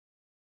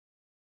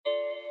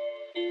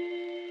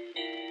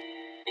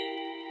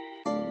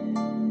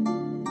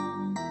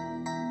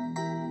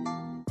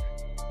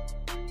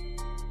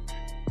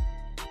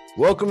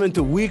Welcome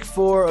into week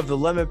 4 of the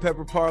Lemon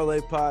Pepper Parlay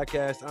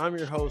podcast. I'm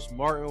your host,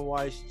 Martin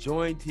Weiss,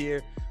 joined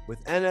here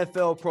with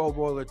NFL Pro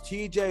Bowler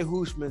TJ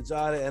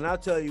Hushmanzada. And I'll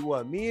tell you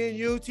what, me and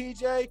you,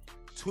 TJ,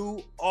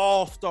 two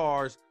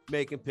all-stars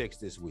making picks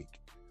this week.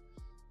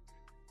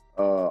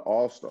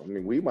 All-star. I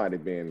mean, we might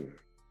have been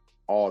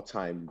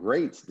all-time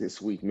greats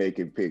this week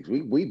making picks.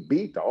 We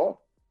beat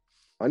all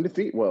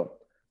undefeated. Well,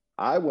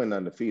 I went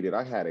undefeated.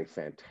 I had a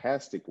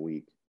fantastic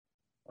week.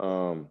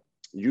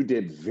 You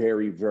did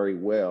very, very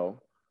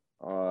well.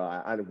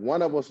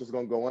 One of us was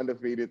going to go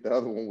undefeated. The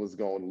other one was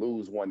going to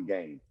lose one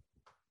game.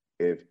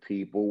 If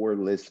people were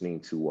listening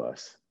to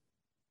us,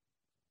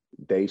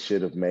 they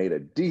should have made a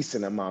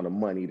decent amount of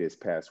money this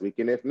past week.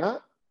 And if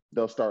not,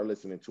 they'll start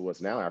listening to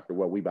us now after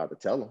what we about to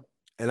tell them.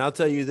 And I'll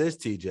tell you this,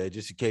 TJ,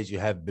 just in case you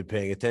haven't been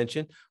paying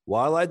attention,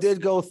 while I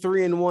did go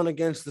 3-1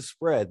 against the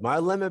spread, my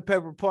lemon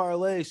pepper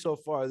parlay so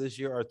far this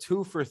year are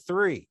 2 for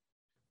 3,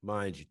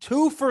 mind you,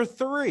 2 for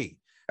 3.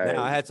 Hey.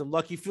 Now I had some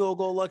lucky field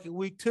goal luck in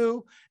week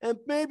 2 and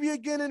maybe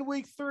again in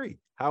week 3.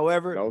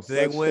 However, no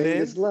they such went thing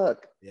in. As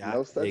luck. Yeah,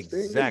 no such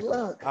exactly. thing as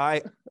luck.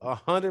 I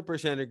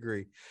 100%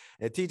 agree.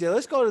 And TJ,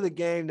 let's go to the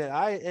game that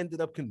I ended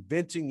up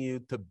convincing you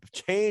to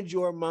change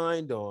your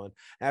mind on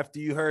after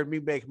you heard me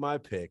make my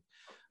pick.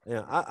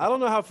 Yeah, I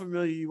don't know how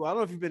familiar you are. I don't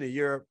know if you've been to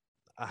Europe,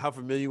 how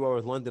familiar you are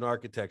with London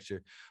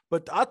architecture,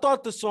 but I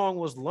thought the song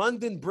was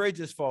London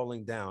Bridge is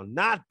Falling Down,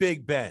 not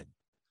Big Ben.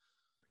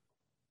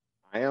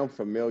 I am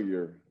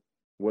familiar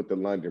with the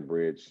London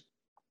Bridge.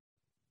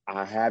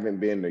 I haven't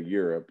been to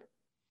Europe,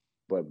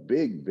 but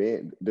Big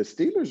Ben, the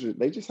Steelers,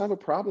 they just have a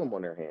problem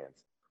on their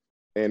hands.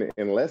 And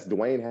unless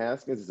Dwayne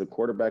Haskins is a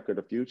quarterback of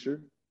the future,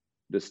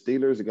 the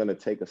Steelers are going to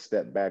take a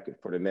step back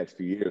for the next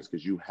few years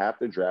because you have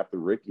to draft the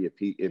rookie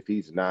if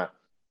he's not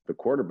the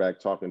quarterback.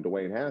 Talking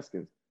Dwayne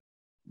Haskins,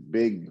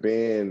 Big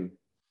Ben,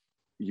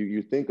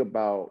 you think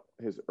about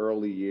his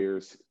early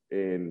years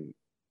and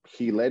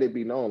he let it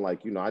be known, like,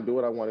 I do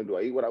what I want to do.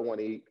 I eat what I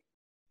want to eat,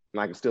 and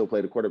I can still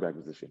play the quarterback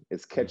position.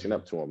 It's catching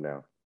up to him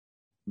now.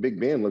 Big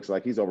Ben looks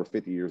like he's over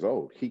 50 years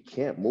old. He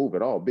can't move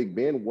at all. Big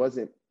Ben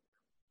wasn't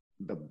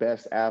the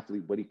best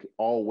athlete, but he could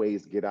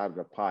always get out of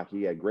the pocket.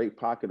 He had great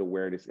pocket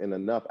awareness and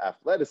enough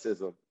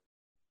athleticism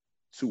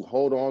to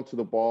hold on to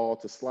the ball,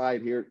 to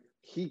slide here.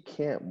 He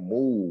can't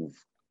move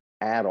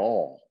at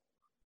all.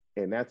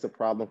 And that's a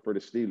problem for the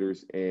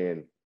Steelers.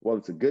 And, well,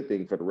 it's a good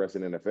thing for the rest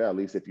of the NFL, at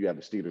least if you have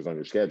the Steelers on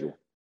your schedule.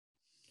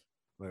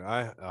 Well,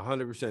 I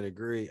 100%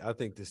 agree. I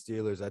think the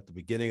Steelers at the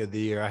beginning of the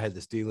year, I had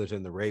the Steelers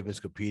and the Ravens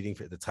competing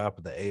for the top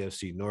of the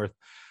AFC North.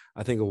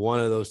 I think of one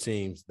of those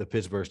teams, the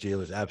Pittsburgh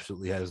Steelers,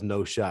 absolutely has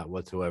no shot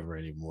whatsoever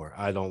anymore.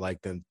 I don't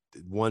like them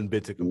one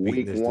bit to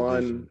compete in this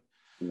division.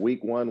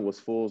 Week 1 was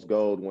fool's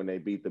gold when they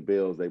beat the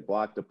Bills. They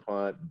blocked the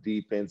punt.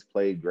 Defense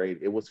played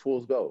great. It was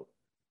fool's gold.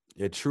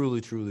 It truly,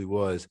 truly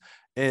was.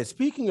 And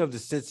speaking of the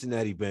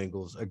Cincinnati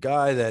Bengals, a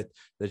guy that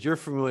you're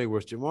familiar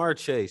with, Ja'Marr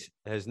Chase,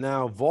 has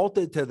now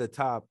vaulted to the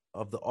top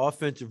of the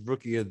Offensive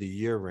Rookie of the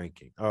Year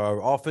ranking, or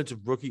Offensive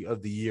Rookie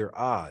of the Year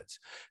odds,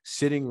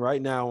 sitting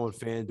right now on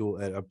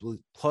FanDuel at a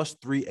plus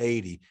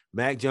 380.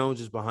 Mac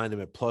Jones is behind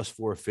him at plus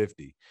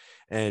 450.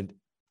 And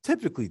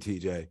typically,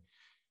 TJ,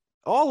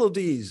 all of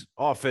these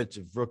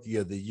Offensive Rookie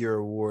of the Year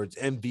awards,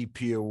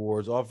 MVP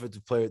awards,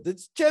 Offensive Player,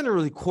 that's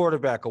generally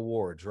quarterback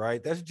awards,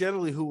 right? That's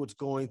generally who it's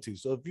going to.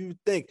 So if you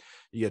think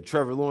you got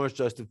Trevor Lawrence,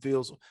 Justin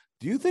Fields,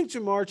 do you think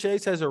Ja'Marr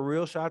Chase has a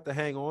real shot to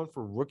hang on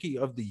for Rookie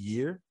of the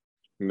Year?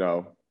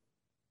 No.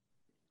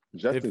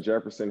 Justin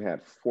Jefferson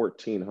had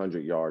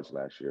 1,400 yards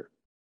last year.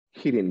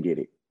 He didn't get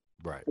it.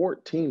 Right.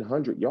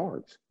 1,400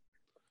 yards.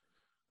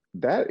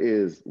 That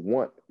is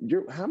one.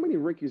 How many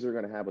rookies are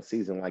going to have a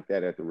season like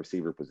that at the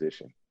receiver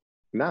position?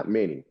 Not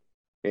many.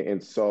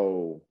 And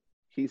so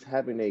he's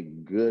having a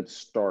good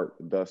start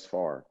thus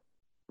far.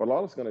 But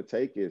all it's going to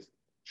take is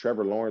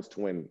Trevor Lawrence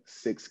to win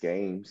 6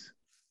 games,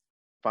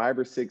 5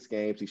 or 6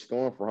 games. He's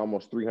throwing for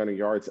almost 300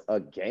 yards a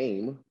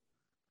game.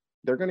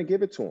 They're going to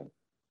give it to him.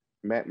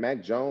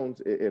 Mac Jones,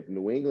 if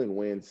New England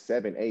wins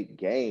 7, 8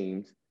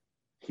 games,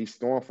 he's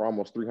throwing for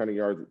almost 300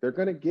 yards. They're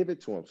going to give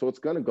it to him. So it's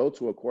going to go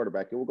to a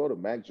quarterback. It will go to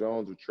Mac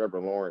Jones or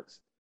Trevor Lawrence.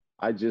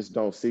 I just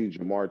don't see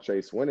Ja'Marr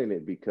Chase winning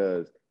it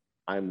because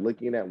I'm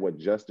looking at what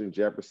Justin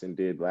Jefferson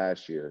did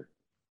last year,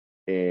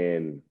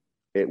 and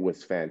it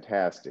was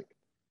fantastic.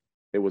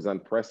 It was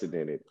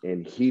unprecedented,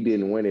 and he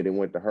didn't win it. It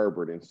went to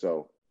Herbert, and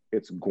so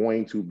it's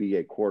going to be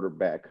a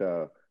quarterback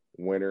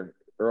winner.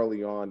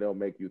 Early on, they'll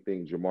make you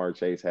think Ja'Marr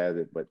Chase has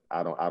it, but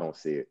I don't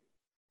see it.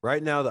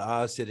 Right now, the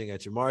odds sitting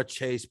at Ja'Marr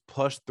Chase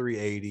plus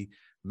 380,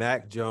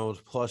 Mac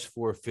Jones plus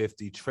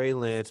 450, Trey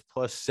Lance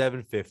plus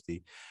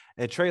 750.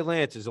 And Trey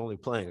Lance is only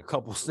playing a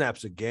couple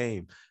snaps a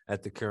game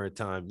at the current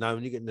time. Now,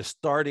 when you get into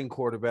starting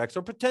quarterbacks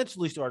or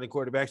potentially starting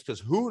quarterbacks, because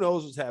who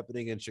knows what's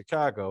happening in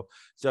Chicago,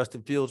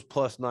 Justin Fields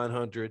plus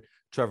 900,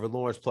 Trevor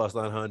Lawrence plus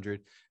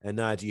 900, and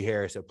Najee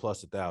Harris at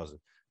plus 1,000.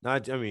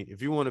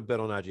 If you want to bet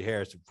on Najee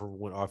Harris for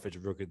win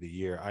Offensive Rookie of the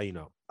Year,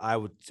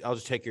 I'll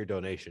just take your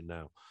donation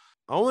now.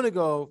 I want to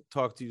go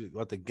talk to you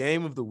about the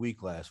game of the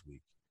week last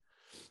week.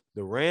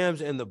 the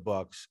Rams and the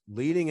Bucks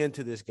leading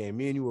into this game.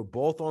 Me and you were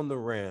both on the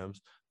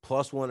Rams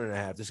plus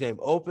 1.5. This game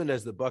opened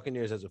as the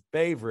Buccaneers as a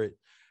favorite.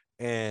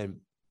 And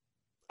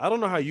I don't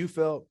know how you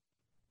felt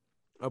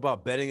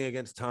about betting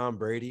against Tom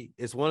Brady.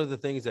 It's one of the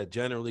things that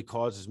generally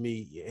causes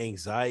me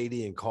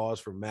anxiety and cause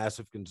for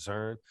massive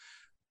concern.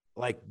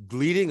 Like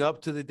leading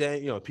up to the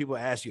day, people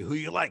ask you who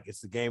you like.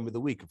 It's the game of the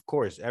week. Of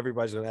course,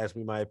 everybody's going to ask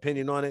me my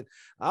opinion on it.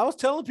 I was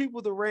telling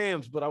people the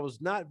Rams, but I was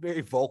not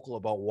very vocal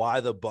about why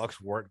the Bucks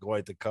weren't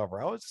going to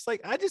cover. I was just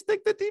like, I just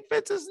think the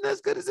defense isn't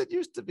as good as it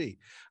used to be.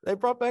 They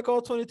brought back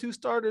all 22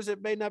 starters.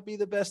 It may not be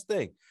the best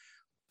thing.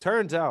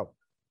 Turns out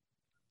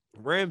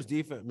Rams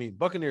defense,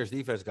 Buccaneers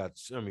defense got,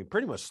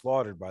 pretty much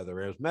slaughtered by the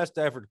Rams. Matt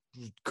Stafford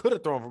could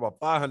have thrown for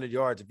about 500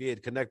 yards if he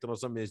had connected on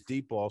some of his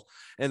deep balls,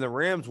 and the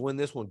Rams win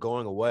this one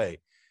going away.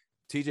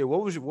 TJ,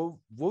 what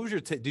was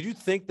your take? Did you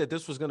think that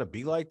this was going to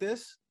be like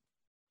this?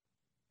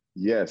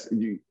 Yes.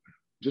 You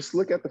just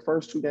look at the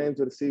first 2 games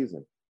of the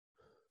season.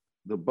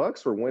 The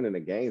Bucks were winning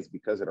the games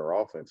because of their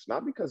offense,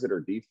 not because of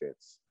their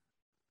defense.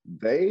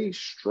 They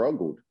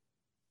struggled.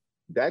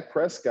 Dak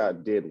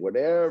Prescott did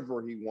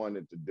whatever he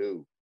wanted to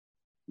do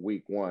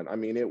week 1. I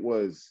mean, it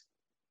was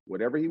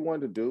whatever he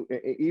wanted to do.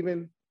 And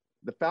even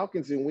the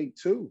Falcons in week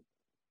 2,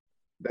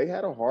 they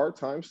had a hard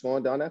time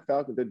slowing down that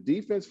Falcon. The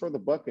defense for the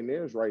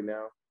Buccaneers right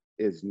now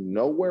is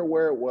nowhere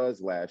where it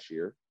was last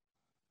year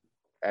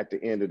at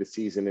the end of the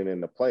season and in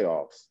the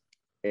playoffs.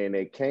 And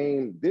they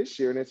came this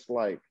year, and it's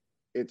like,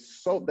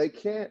 they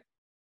can't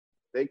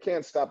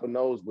stop a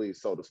nosebleed,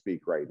 so to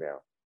speak, right now.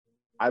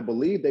 I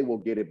believe they will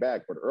get it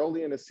back, but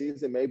early in the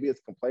season, maybe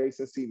it's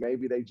complacency.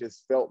 Maybe they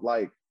just felt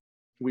like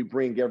we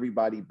bring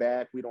everybody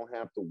back. We don't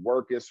have to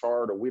work as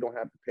hard, or we don't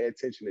have to pay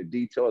attention to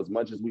detail as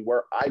much as we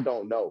were. I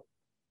don't know.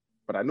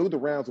 But I knew the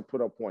Rams would put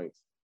up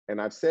points.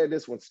 And I've said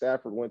this when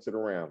Stafford went to the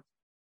Rams.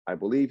 I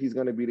believe he's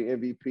going to be the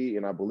MVP,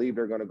 and I believe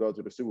they're going to go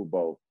to the Super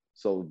Bowl.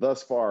 So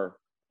thus far,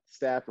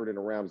 Stafford and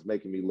the Rams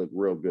making me look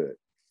real good.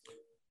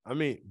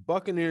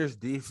 Buccaneers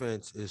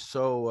defense is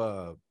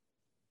so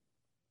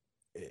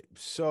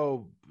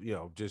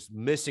just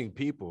missing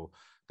people.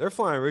 They're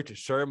flying Richard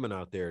Sherman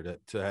out there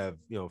to have,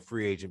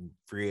 free agent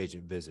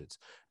visits.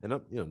 And,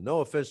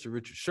 no offense to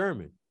Richard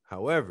Sherman.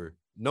 However,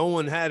 no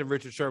one had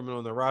Richard Sherman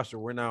on the roster.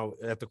 We're now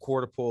at the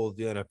quarter pole of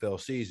the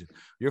NFL season.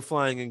 You're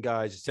flying in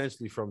guys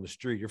essentially from the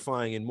street. You're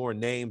flying in more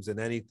names than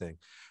anything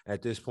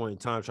at this point in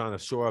time, trying to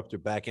shore up the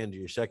back end of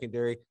your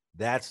secondary.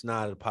 That's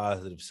not a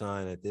positive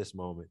sign at this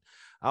moment.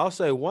 I'll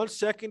say one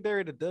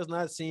secondary that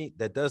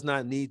does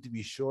not need to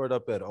be shored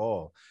up at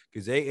all,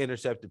 because they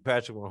intercepted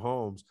Patrick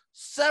Mahomes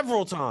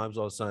several times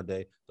on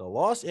Sunday. The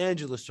Los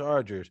Angeles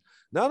Chargers,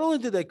 not only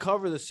did they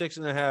cover the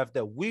 6.5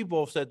 that we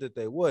both said that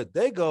they would,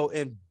 they go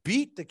and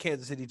beat the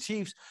Kansas City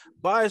Chiefs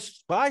by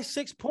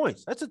 6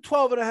 points. That's a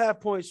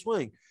 12.5-point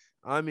swing.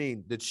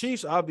 The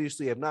Chiefs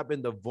obviously have not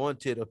been the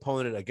vaunted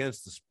opponent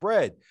against the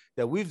spread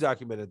that we've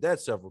documented that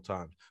several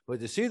times.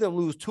 But to see them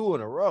lose 2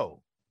 in a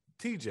row,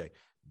 TJ,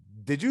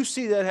 did you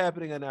see that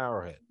happening in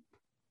Arrowhead?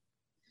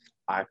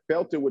 I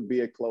felt it would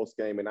be a close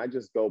game, and I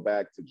just go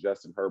back to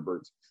Justin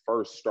Herbert's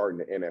first start in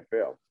the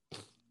NFL.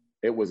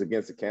 It was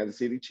against the Kansas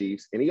City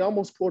Chiefs, and he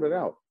almost pulled it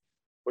out.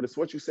 But it's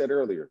what you said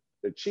earlier.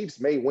 The Chiefs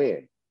may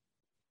win.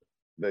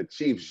 The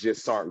Chiefs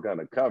just aren't going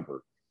to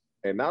cover.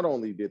 And not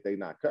only did they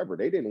not cover,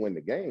 they didn't win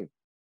the game.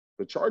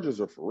 The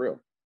Chargers are for real.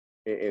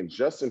 And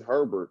Justin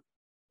Herbert,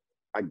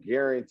 I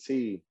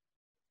guarantee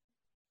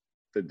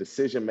the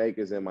decision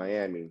makers in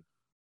Miami,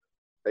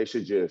 they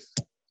should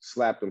just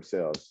slap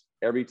themselves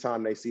every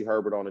time they see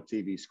Herbert on a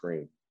TV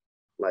screen.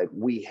 Like,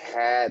 we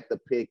had the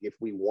pick if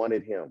we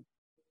wanted him,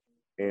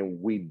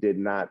 and we did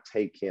not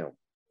take him.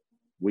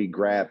 We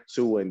grabbed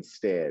Tua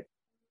instead.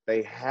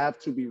 They have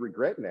to be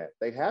regretting that.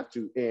 They have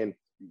to. And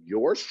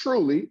yours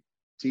truly,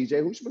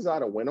 TJ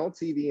Houshmandzadeh, went on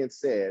TV and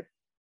said,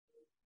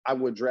 I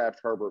would draft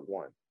Herbert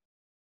 1.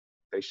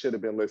 They should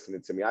have been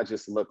listening to me. I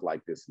just look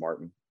like this,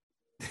 Martin.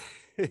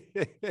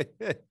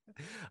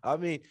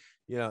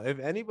 If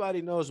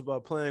anybody knows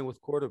about playing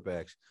with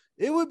quarterbacks,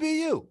 it would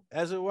be you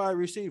as a wide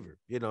receiver.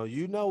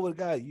 What a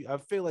guy, I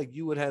feel like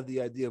you would have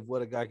the idea of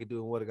what a guy can do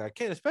and what a guy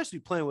can, especially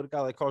playing with a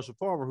guy like Carson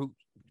Palmer, who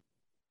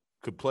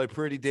could play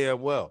pretty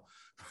damn well.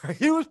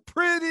 He was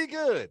pretty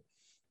good,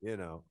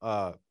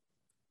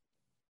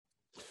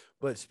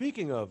 But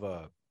speaking of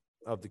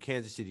the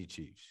Kansas City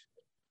Chiefs,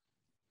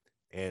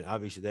 and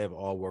obviously they have an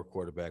all-work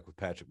quarterback with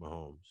Patrick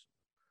Mahomes,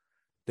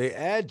 they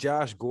add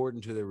Josh Gordon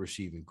to their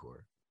receiving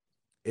corps.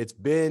 It's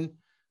been,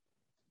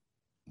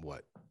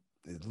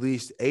 at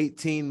least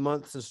 18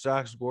 months since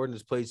Josh Gordon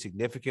has played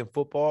significant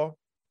football.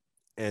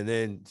 And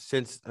then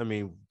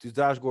the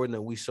Josh Gordon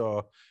that we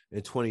saw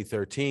in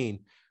 2013,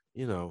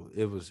 it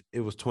was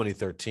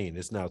 2013.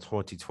 It's now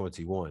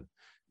 2021.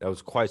 That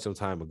was quite some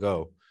time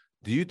ago.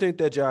 Do you think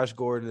that Josh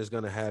Gordon is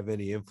going to have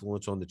any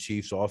influence on the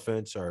Chiefs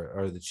offense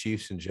or the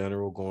Chiefs in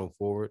general going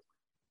forward?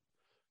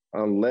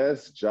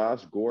 Unless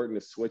Josh Gordon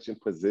is switching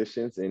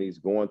positions and he's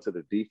going to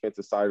the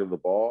defensive side of the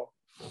ball,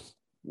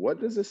 what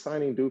does this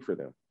signing do for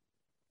them?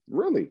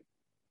 Really,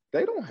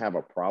 they don't have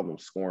a problem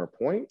scoring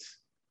points.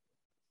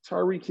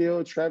 Tyreek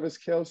Hill, Travis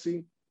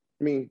Kelce.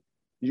 I mean,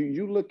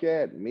 you look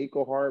at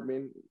Miko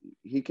Hardman,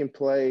 he can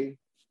play.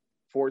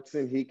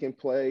 Fortson, he can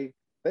play.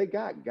 They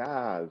got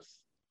guys,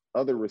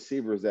 other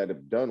receivers that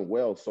have done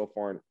well so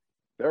far. And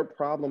their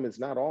problem is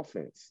not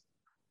offense.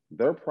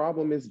 Their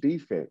problem is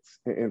defense.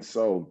 And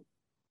so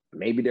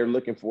maybe they're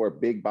looking for a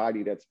big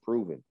body that's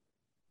proven.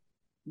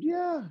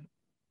 Yeah,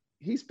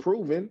 he's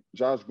proven,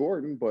 Josh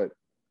Gordon, but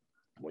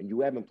when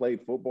you haven't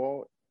played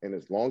football and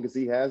as long as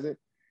he hasn't,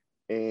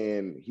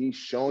 and he's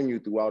shown you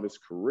throughout his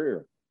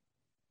career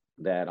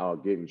that I'll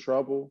get in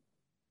trouble,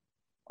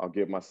 I'll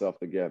get myself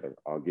together.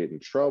 I'll get in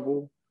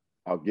trouble,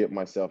 I'll get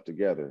myself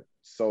together,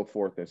 so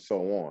forth and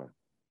so on.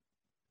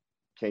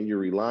 Can you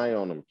rely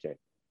on him?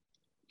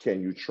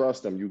 Can you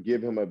trust him? You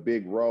give him a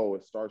big role,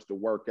 it starts to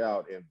work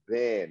out, and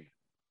then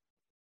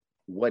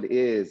what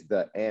is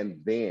the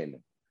and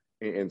then?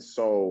 And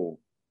so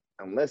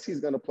unless he's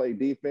going to play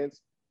defense,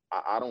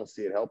 I don't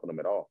see it helping him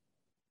at all.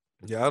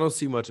 Yeah, I don't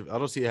see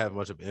it having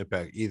much of an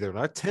impact either. And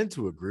I tend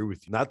to agree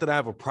with you. Not that I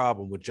have a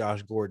problem with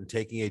Josh Gordon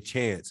taking a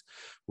chance,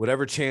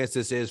 whatever chance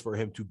this is for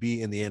him to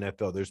be in the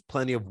NFL. There's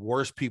plenty of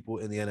worse people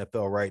in the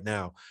NFL right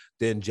now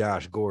than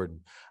Josh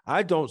Gordon.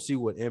 I don't see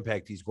what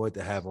impact he's going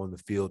to have on the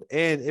field.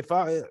 And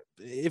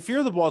if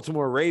you're the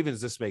Baltimore Ravens,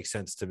 this makes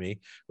sense to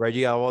me, right?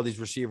 You got all these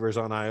receivers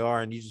on IR,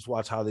 and you just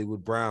watch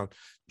Hollywood Brown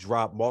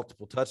drop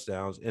multiple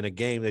touchdowns in a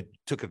game that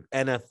took an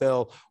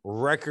NFL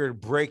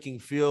record-breaking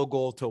field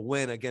goal to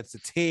win against a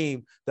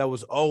team that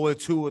was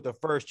 0-2 with a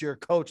first-year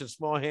coach and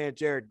small hand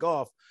Jared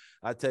Goff.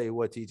 I tell you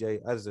what, TJ,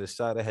 as a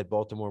side, I had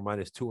Baltimore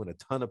 -2 and a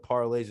ton of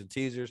parlays and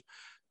teasers.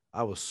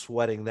 I was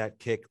sweating that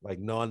kick like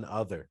none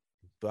other.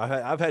 But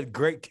I've had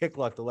great kick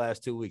luck the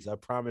last 2 weeks. I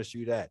promise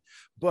you that.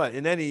 But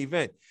in any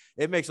event,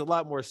 it makes a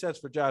lot more sense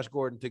for Josh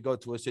Gordon to go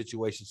to a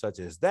situation such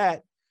as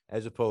that,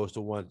 as opposed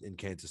to one in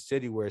Kansas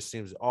City, where it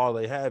seems all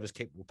they have is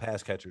capable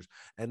pass catchers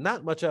and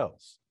not much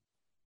else.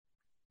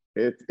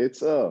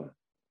 It's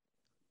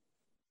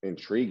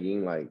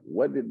intriguing. Like,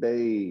 what did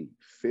they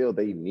feel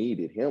they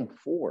needed him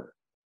for?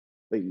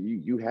 Like,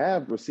 you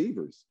have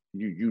receivers.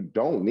 You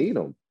don't need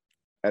them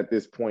at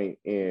this point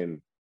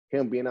in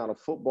him being out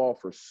of football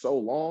for so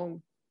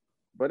long.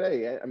 But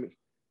hey, I mean,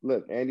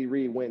 look, Andy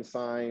Reid went and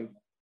signed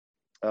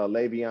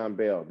Le'Veon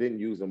Bell. Didn't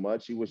use him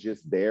much. He was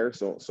just there.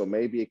 So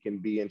maybe it can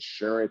be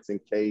insurance in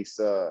case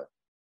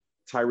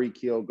Tyreek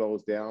Hill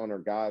goes down or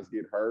guys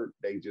get hurt.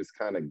 They just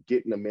kind of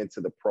getting them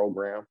into the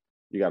program.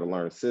 You got to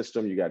learn a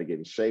system. You got to get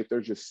in shape.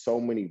 There's just so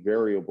many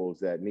variables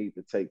that need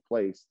to take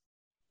place.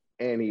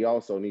 And he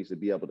also needs to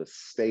be able to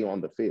stay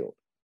on the field.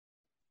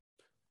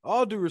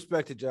 All due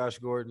respect to Josh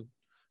Gordon,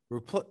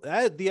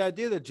 the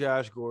idea that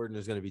Josh Gordon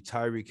is going to be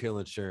Tyreek Hill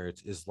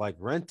insurance is like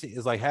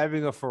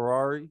having a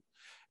Ferrari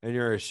and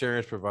your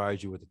insurance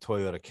provides you with a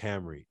Toyota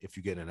Camry if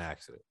you get in an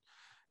accident.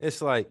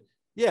 It's like,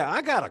 yeah,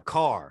 I got a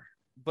car,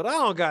 but I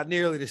don't got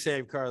nearly the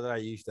same car that I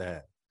used to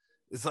have.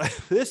 It's like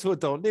this one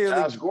don't nearly.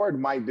 Josh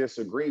Gordon might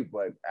disagree,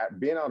 but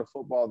being out of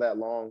football that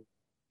long,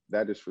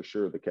 that is for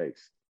sure the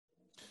case.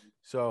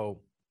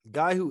 So,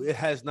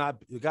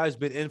 the guy's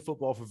been in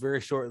football for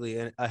very shortly,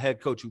 and a head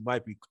coach who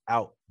might be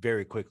out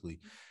very quickly.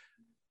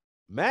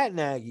 Matt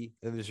Nagy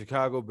and the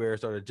Chicago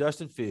Bears started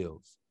Justin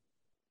Fields.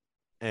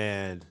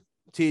 And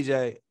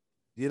TJ,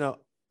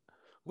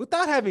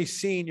 without having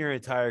seen your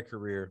entire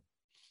career,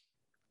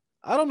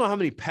 I don't know how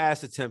many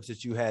pass attempts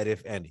that you had,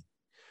 if any.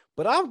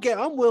 But I'm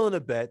willing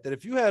to bet that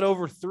if you had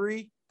over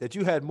 3, that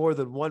you had more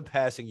than 1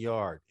 passing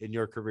yard in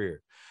your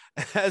career.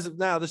 As of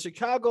now, the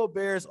Chicago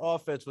Bears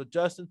offense with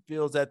Justin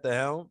Fields at the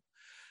helm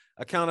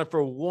accounted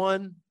for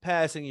 1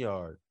 passing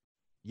yard,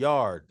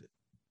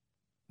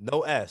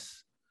 no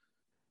S,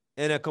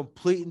 and a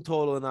complete and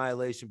total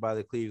annihilation by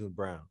the Cleveland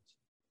Browns.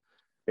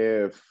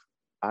 If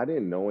I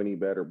didn't know any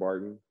better,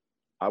 Barton,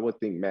 I would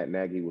think Matt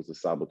Nagy was a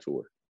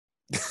saboteur.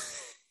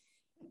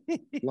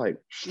 Like,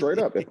 straight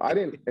up. If I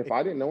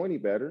didn't know any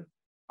better,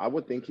 I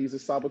would think he's a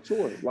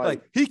saboteur.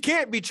 Like he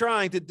can't be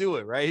trying to do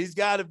it, right? He's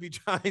got to be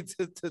trying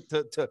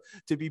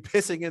to be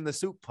pissing in the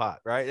soup pot,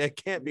 right? That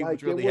can't be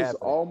what's really happening.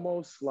 It was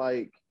almost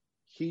like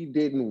he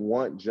didn't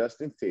want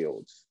Justin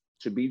Fields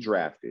to be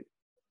drafted.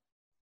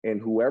 And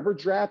whoever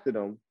drafted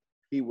him,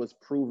 he was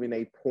proving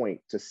a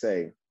point to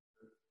say,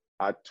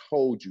 I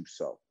told you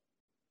so.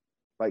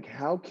 Like,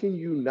 how can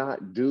you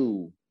not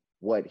do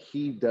what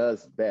he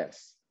does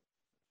best?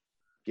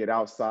 Get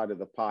outside of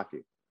the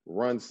pocket,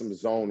 run some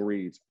zone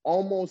reads,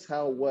 almost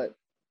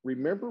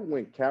remember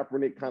when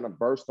Kaepernick kind of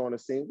burst on the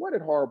scene? What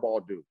did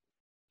Harbaugh do?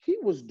 He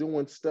was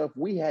doing stuff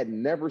we had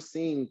never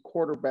seen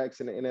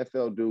quarterbacks in the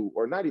NFL do,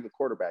 or not even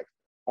quarterbacks,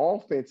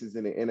 offenses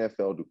in the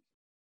NFL do.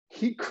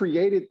 He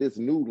created this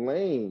new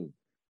lane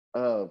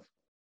of,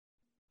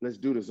 let's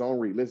do the zone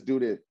read, let's do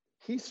this.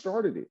 He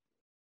started it.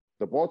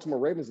 The Baltimore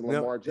Ravens and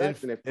Lamar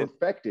Jackson have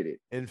perfected it.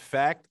 In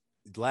fact,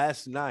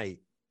 last night,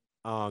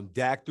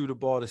 Dak threw the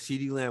ball to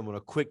CeeDee Lamb on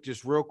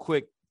real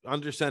quick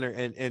under center,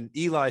 and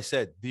Eli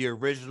said the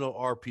original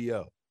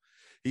RPO.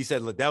 He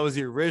said, look, that was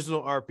the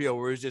original RPO,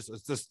 where it's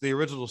just the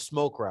original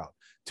smoke route.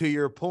 To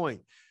your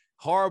point,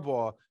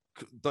 Harbaugh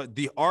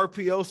the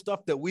RPO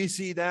stuff that we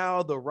see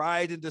now, the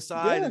ride and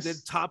decide and then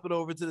Yes, top it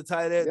over to the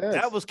tight end, that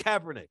yes. was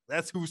Kaepernick.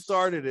 That's who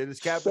started it. It's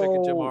Kaepernick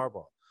and Jim So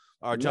Harbaugh,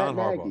 or Matt John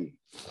Harbaugh. Nagy,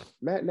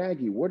 Matt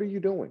Nagy, what are you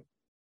doing?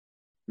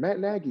 Matt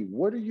Nagy,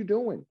 what are you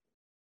doing?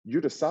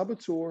 You're the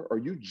saboteur or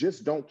you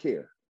just don't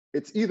care.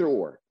 It's either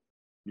or.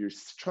 You're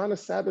trying to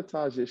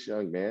sabotage this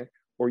young man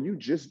or you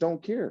just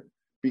don't care.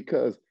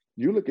 Because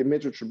you look at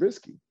Mitchell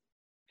Trubisky,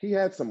 he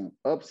had some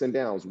ups and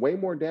downs, way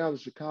more downs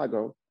in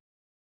Chicago.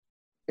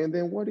 And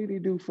then what did he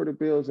do for the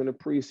Bills in the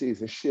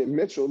preseason? Shit,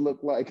 Mitchell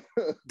looked like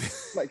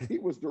like he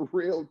was the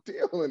real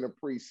deal in the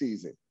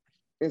preseason.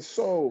 And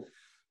so,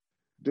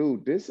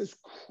 dude, this is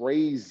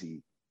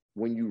crazy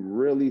when you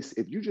really,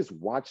 if you just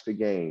watch the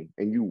game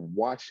and you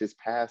watch his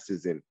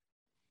passes and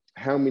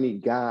how many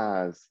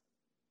guys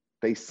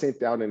they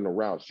sent out in the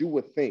routes, you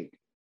would think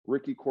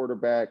rookie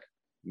quarterback,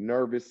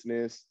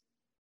 nervousness.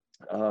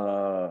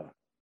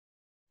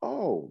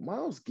 Oh,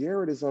 Myles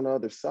Garrett is on the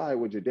other side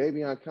with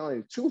Jadeveon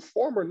Clowney, two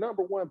former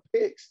number one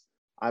picks.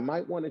 I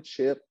might want to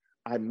chip.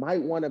 I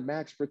might want to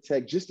max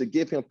protect just to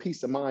give him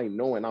peace of mind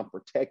knowing I'm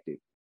protected.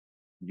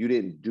 You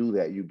didn't do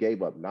that. You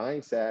gave up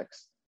 9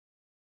 sacks.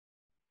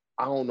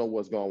 I don't know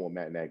what's going on with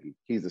Matt Nagy.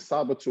 He's a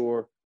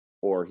saboteur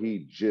or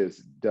he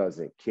just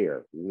doesn't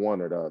care,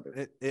 one or the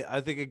other. I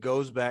think it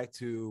goes back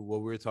to what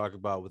we were talking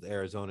about with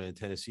Arizona and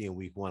Tennessee in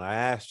week 1. I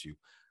asked you,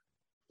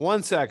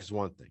 1 sack is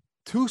one thing.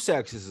 2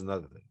 sacks is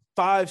another thing.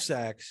 5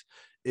 sacks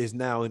is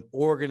now an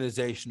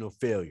organizational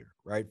failure,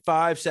 right?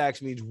 5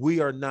 sacks means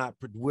we're not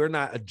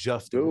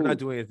adjusting. Dude, we're not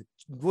doing anything.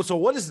 So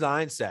what is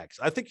 9 sacks?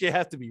 I think you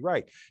have to be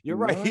right. You're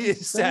right. He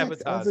is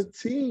sabotaging. As a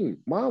team.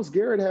 Myles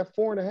Garrett had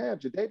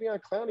 4.5. Jadeveon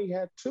Clowney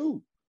had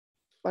 2.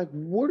 Like,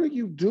 what are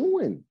you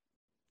doing?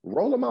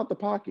 Roll him out the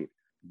pocket.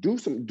 Do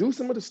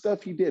some of the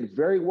stuff he did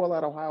very well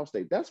at Ohio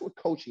State. That's what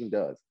coaching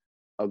does.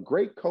 A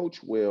great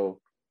coach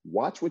will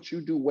watch what you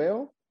do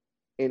well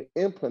and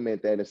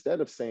implement that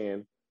instead of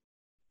saying,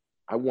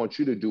 I want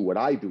you to do what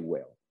I do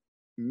well.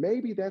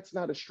 Maybe that's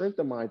not a strength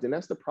of mine. And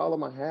that's the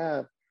problem I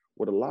have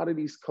with a lot of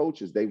these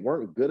coaches. They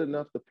weren't good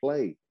enough to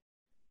play.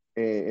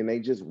 And they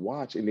just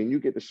watch. And then you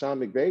get the Sean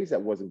McVays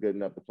that wasn't good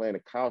enough to play and the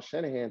Kyle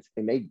Shanahan's,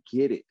 and they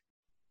get it.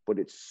 But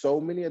it's so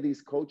many of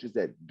these coaches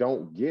that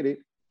don't get it.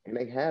 And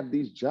they have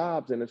these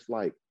jobs. And it's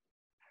like,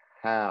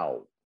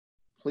 how?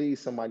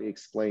 Please, somebody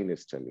explain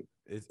this to me.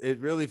 It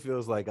really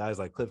feels like guys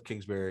like Cliff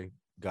Kingsbury,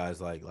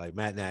 guys like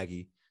Matt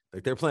Nagy,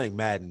 like they're playing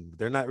Madden.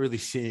 They're not really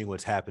seeing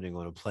what's happening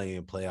on a play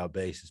in, play out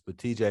basis. But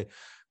TJ,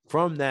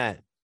 from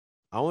that,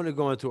 I want to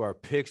go into our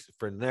picks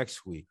for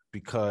next week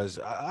because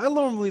I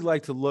normally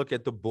like to look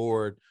at the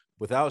board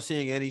without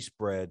seeing any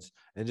spreads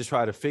and just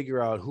try to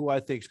figure out who I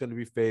think is going to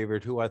be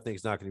favored, who I think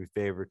is not going to be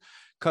favored.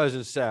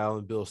 Cousin Sal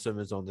and Bill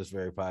Simmons on this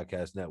very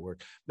podcast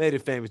network made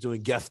it famous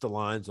doing Guess the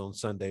Lines on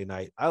Sunday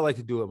night. I like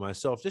to do it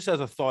myself just as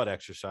a thought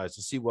exercise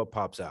to see what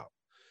pops out.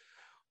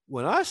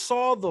 When I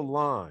saw the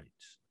lines,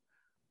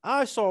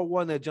 I saw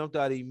one that jumped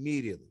out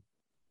immediately.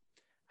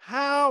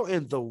 How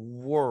in the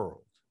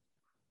world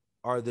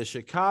are the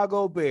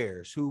Chicago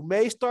Bears, who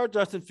may start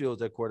Justin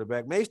Fields at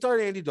quarterback, may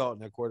start Andy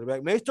Dalton at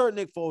quarterback, may start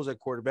Nick Foles at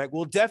quarterback,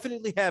 will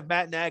definitely have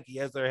Matt Nagy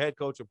as their head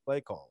coach and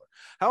play caller?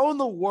 How in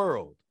the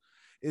world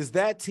is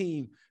that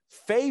team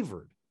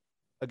favored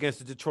against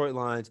the Detroit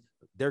Lions?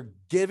 They're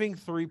giving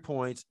 3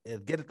 points,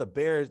 and get at the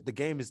Bears. The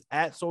game is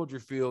at Soldier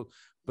Field,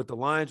 but the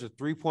Lions are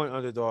 3-point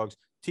underdogs.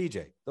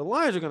 TJ, the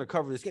Lions are going to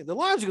cover this game. The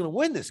Lions are going to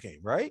win this game,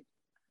 right?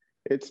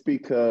 It's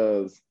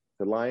because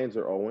the Lions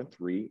are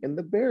 0-3, and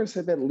the Bears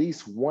have at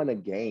least won a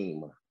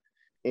game.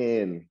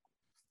 And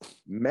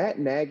Matt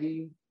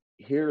Nagy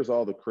hears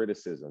all the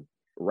criticism.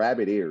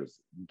 Rabbit ears.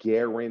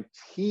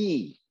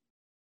 Guarantee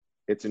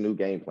it's a new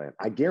game plan.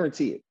 I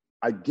guarantee it.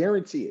 I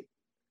guarantee it.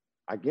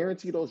 I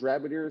guarantee those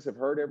rabbit ears have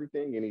heard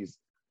everything, and he's,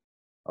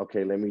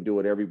 okay, let me do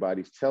what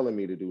everybody's telling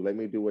me to do. Let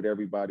me do what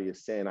everybody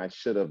is saying I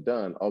should have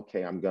done.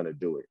 Okay, I'm going to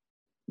do it.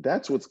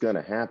 That's what's going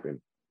to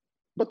happen.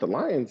 But the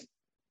Lions,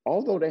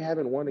 although they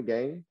haven't won a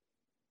game,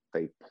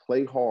 they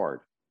play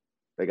hard.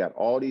 They got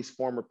all these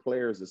former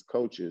players as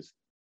coaches.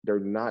 They're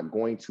not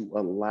going to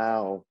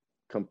allow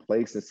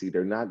complacency.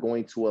 They're not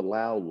going to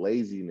allow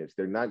laziness.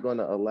 They're not going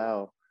to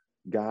allow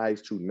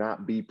guys to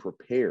not be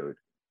prepared.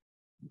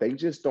 They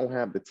just don't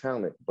have the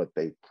talent, but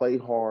they play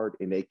hard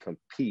and they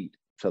compete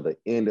to the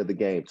end of the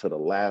game, to the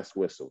last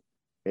whistle.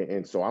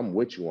 And so I'm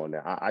with you on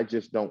that. I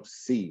just don't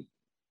see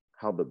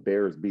how the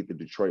Bears beat the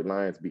Detroit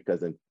Lions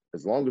because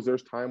as long as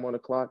there's time on the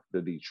clock,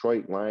 the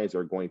Detroit Lions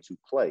are going to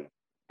play.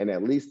 And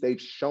at least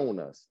they've shown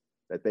us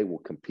that they will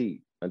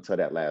compete until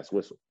that last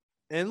whistle.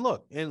 And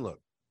look,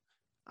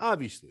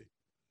 obviously,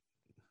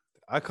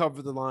 I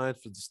covered the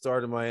Lions for the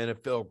start of my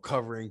NFL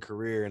covering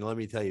career. And let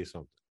me tell you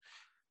something.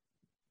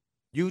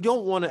 You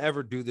don't want to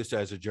ever do this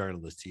as a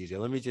journalist, TJ.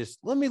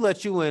 Let me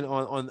let you in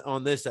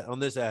on this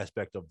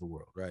aspect of the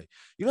world, right?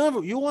 You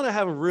want to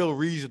have a real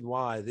reason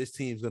why this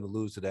team's going to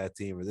lose to that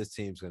team or this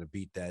team's going to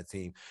beat that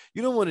team.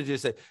 You don't want to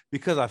just say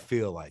because I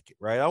feel like it,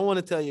 right? I want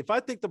to tell you if I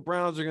think the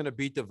Browns are going to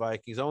beat the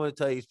Vikings, I want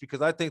to tell you it's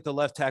because I think the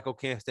left tackle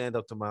can't stand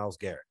up to Myles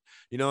Garrett.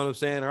 You know what I'm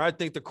saying? Or I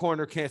think the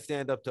corner can't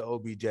stand up to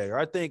OBJ. Or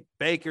I think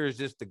Baker is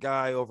just the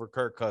guy over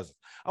Kirk Cousins.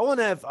 I want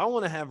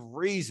to have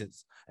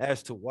reasons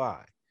as to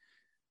why.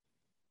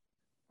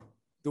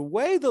 The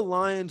way the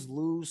Lions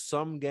lose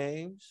some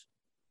games,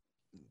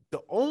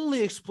 the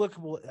only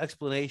explicable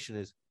explanation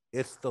is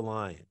it's the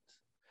Lions.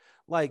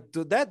 Like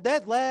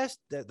that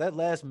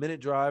last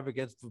minute drive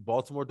against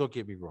Baltimore, don't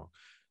get me wrong.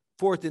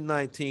 4th and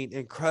 19,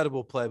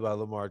 incredible play by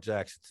Lamar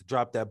Jackson to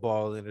drop that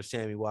ball into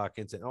Sammy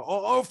Watkins. And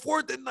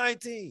 4th and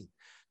 19.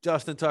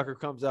 Justin Tucker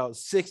comes out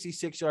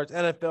 66 yards,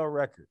 NFL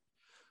record.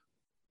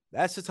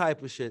 That's the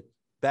type of shit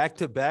back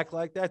to back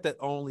like that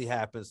only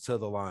happens to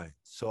the Lions.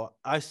 So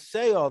I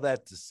say all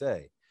that to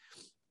say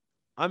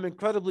I'm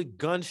incredibly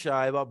gun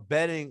shy about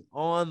betting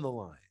on the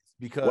Lions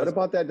because what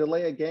about that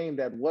delay a game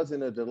that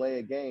wasn't a delay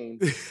a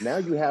game? Now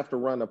you have to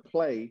run a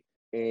play,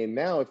 and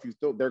now if you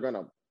throw, they're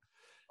gonna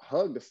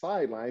hug the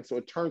sideline, so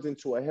it turns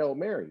into a Hail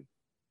Mary.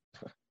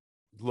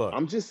 Look,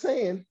 I'm just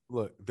saying.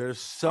 Look, there are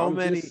so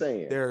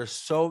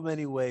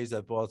many ways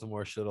that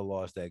Baltimore should have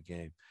lost that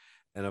game,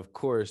 and of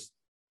course,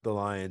 the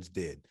Lions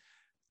did.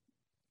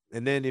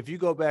 And then if you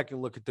go back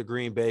and look at the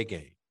Green Bay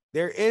game,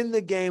 they're in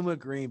the game with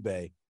Green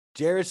Bay.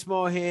 Jared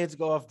Small hands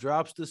go off,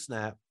 drops the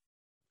snap,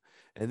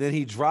 and then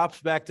he drops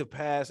back to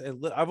pass.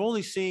 And I've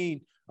only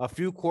seen a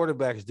few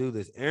quarterbacks do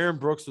this. Aaron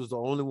Brooks was the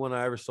only one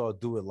I ever saw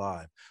do it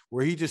live,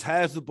 where he just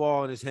has the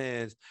ball in his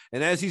hands,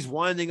 and as he's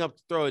winding up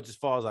to throw, it just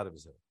falls out of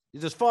his hand.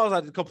 It just falls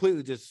out, it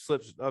completely just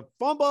slips. A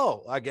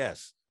fumble, I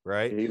guess,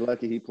 right? He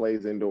lucky he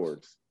plays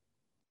indoors.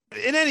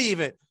 In any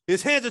event,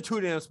 his hands are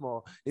too damn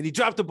small, and he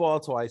dropped the ball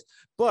twice.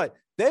 But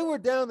they were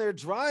down there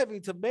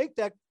driving to make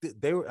that.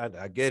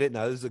 I get it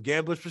now. This is a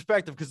gambler's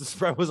perspective because the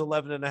spread was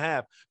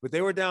 11.5. But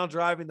they were down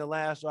driving the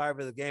last drive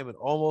of the game and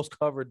almost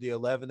covered the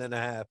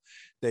 11.5.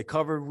 They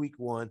covered week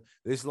one.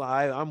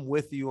 I'm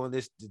with you on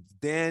this.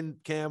 Dan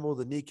Campbell,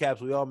 the kneecaps.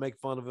 We all make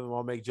fun of him.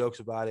 All make jokes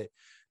about it.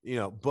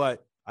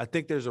 But I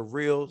think there's a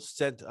real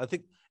sense. I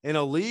think in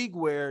a league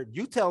where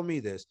you tell me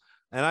this.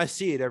 And I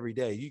see it every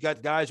day. You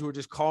got guys who are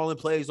just calling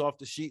plays off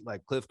the sheet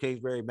like Cliff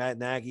Kingsbury, Matt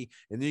Nagy.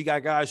 And then you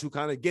got guys who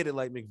kind of get it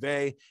like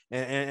McVay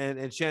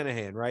and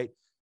Shanahan, right?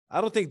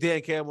 I don't think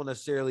Dan Campbell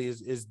necessarily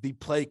is the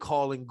play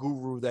calling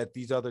guru that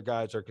these other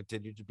guys are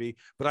continued to be.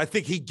 But I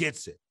think he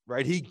gets it,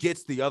 right? He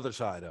gets the other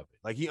side of it.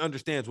 Like he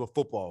understands what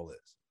football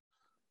is.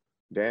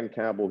 Dan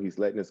Campbell, he's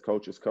letting his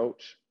coaches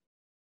coach.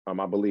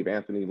 I believe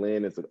Anthony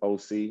Lynn is an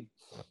OC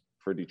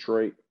for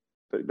Detroit.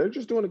 They're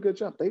just doing a good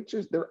job.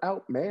 They're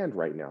outmanned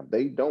right now.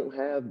 They don't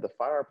have the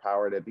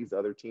firepower that these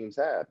other teams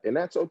have, and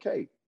that's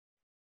okay.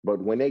 But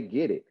when they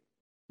get it,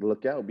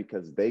 look out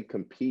because they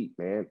compete,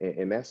 man.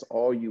 And that's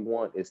all you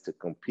want is to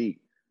compete.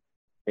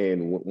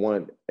 And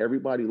when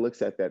everybody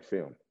looks at that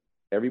film,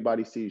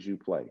 everybody sees you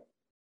play.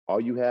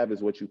 All you have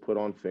is what you put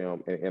on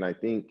film. And I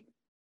think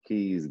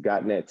he's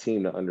gotten that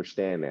team to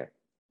understand that.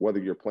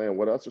 Whether you're playing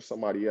with us or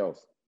somebody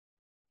else,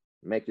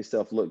 make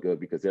yourself look good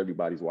because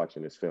everybody's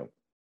watching this film.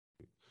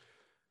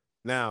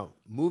 Now,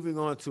 moving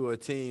on to a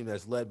team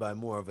that's led by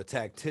more of a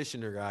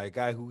tactician guy, a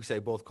guy who we say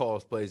both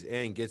calls plays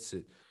and gets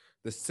it.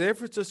 The San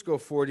Francisco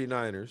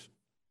 49ers,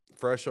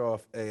 fresh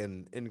off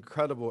an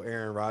incredible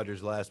Aaron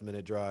Rodgers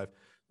last-minute drive.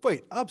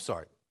 Wait, I'm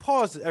sorry.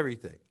 Pause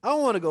everything. I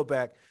want to go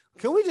back.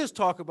 Can we just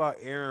talk about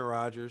Aaron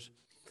Rodgers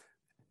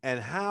and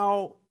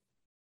how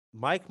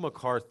Mike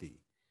McCarthy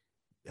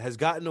has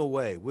gotten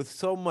away with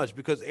so much?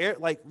 Because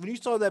like when you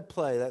saw that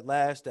play, that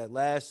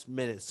last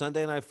minute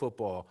Sunday Night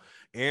Football,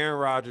 Aaron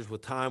Rodgers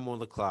with time on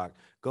the clock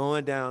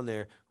going down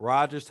there,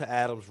 Rodgers to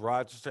Adams,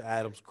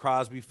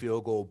 Crosby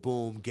field goal,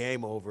 boom,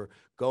 game over,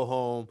 go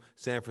home,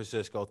 San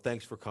Francisco.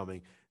 Thanks for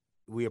coming.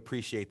 We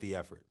appreciate the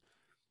effort.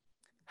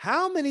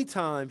 How many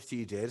times,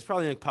 TJ, it's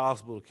probably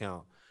impossible to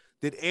count,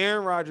 did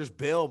Aaron Rodgers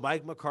bail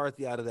Mike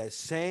McCarthy out of that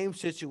same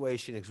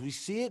situation? Because we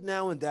see it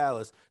now in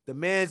Dallas. The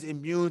man's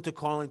immune to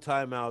calling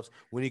timeouts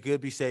when he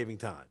could be saving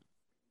time.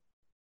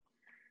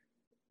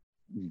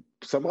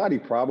 Somebody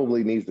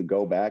probably needs to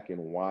go back and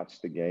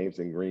watch the games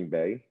in Green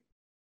Bay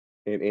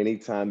and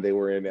anytime they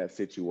were in that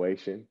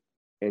situation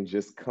and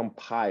just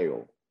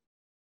compile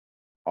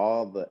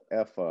all the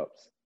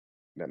F-ups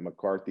that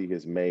McCarthy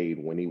has made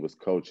when he was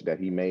coached, that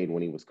he made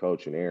when he was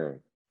coaching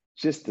Aaron,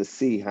 just to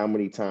see how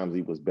many times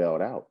he was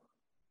bailed out.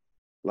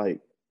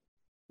 Like,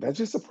 that's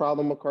just a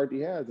problem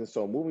McCarthy has. And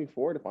so moving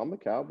forward, if I'm the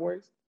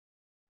Cowboys,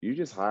 you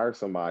just hire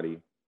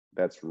somebody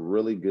that's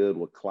really good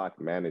with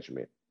clock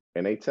management.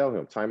 And they tell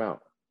him,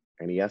 timeout.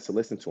 And he has to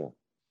listen to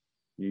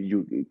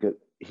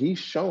them. He's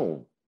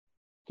shown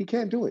he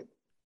can't do it.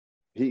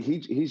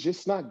 He's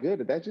just not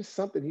good. That's just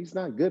something he's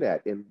not good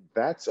at. And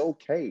that's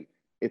okay.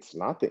 It's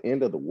not the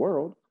end of the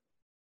world.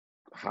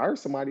 Hire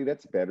somebody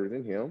that's better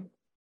than him.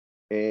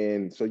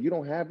 And so you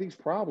don't have these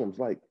problems.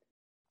 Like,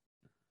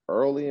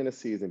 early in the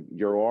season,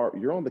 you're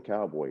on the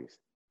Cowboys.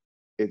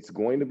 It's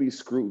going to be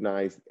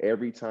scrutinized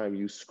every time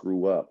you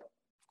screw up.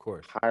 Of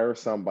course. Hire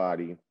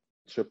somebody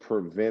to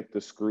prevent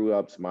the screw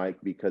ups, Mike,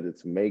 because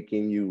it's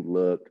making you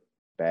look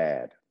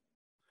bad.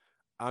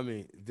 I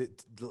mean,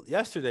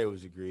 yesterday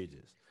was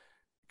egregious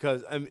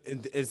because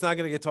it's not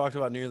going to get talked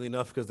about nearly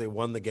enough because they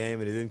won the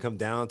game and it didn't come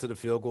down to the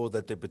field goal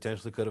that they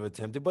potentially could have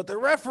attempted. But the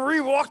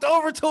referee walked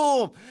over to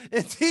him,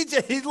 and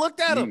TJ, he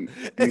looked at him,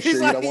 and he's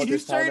sure like, you don't want "You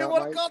this sure you don't timeout,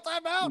 want to Mike?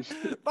 call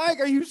timeout, Mike?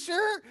 Are you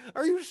sure?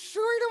 Are you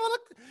sure you don't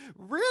want to?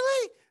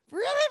 Really?"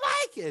 Really,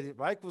 Mike? And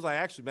Mike was like,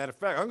 actually, matter of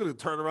fact, I'm going to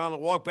turn around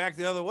and walk back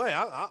the other way.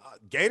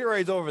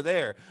 Gatorade's over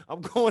there. I'm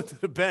going to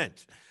the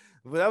bench.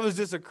 But that was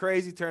just a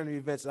crazy turn of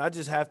events. And I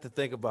just have to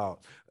think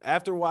about,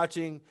 after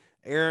watching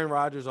Aaron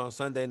Rodgers on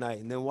Sunday night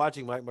and then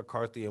watching Mike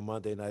McCarthy on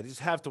Monday night, I just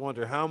have to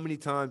wonder how many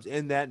times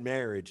in that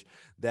marriage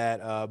that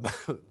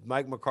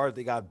Mike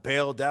McCarthy got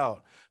bailed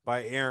out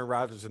by Aaron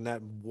Rodgers in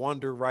that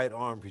wonder right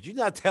arm. Because you're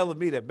not telling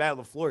me that Matt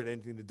LaFleur had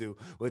anything to do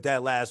with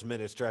that last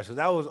minute stretch. So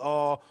that was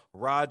all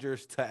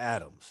Rodgers to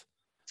Adams.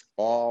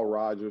 All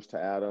Rodgers to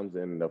Adams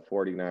and the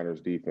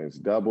 49ers defense.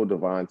 Double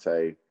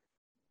Devontae.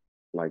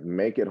 Like,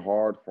 make it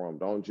hard for him.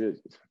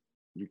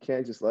 You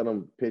can't just let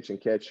him pitch and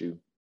catch you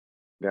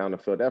down the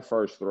field. That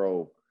first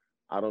throw,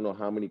 I don't know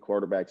how many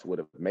quarterbacks would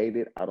have made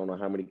it. I don't know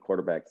how many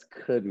quarterbacks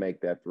could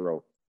make that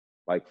throw.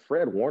 Like,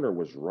 Fred Warner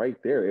was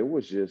right there. It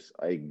was just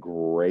a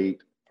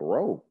great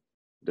throw.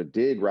 The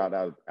dig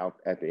route out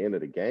at the end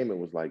of the game, it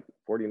was like,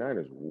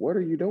 49ers, what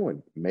are you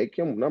doing? Make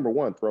him, number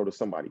one, throw to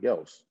somebody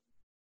else.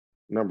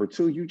 Number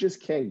two, you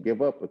just can't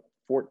give up a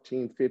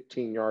 14,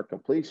 15-yard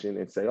completion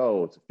and say,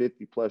 oh, it's a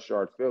 50-plus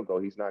yard field goal.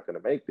 He's not going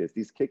to make this.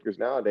 These kickers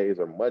nowadays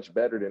are much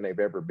better than they've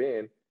ever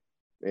been.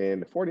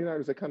 And the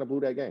 49ers, they kind of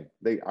blew that game.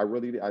 I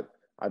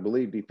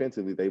believe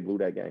defensively they blew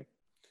that game.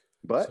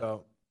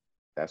 But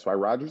that's why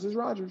Rodgers is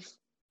Rodgers.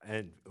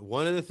 And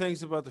one of the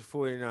things about the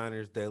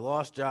 49ers, they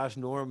lost Josh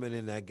Norman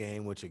in that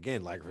game, which,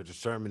 again, like Richard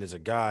Sherman, is a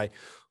guy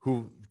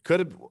who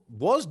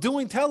was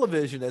doing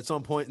television at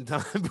some point in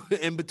time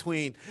in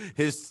between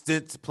his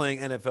stints playing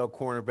NFL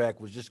cornerback,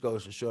 which just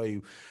goes to show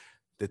you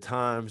the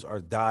times are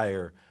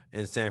dire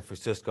in San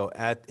Francisco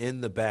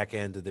in the back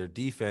end of their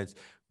defense.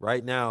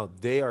 Right now,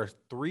 they are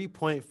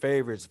 3-point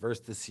favorites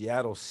versus the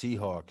Seattle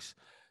Seahawks.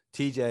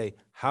 TJ,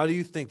 how do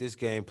you think this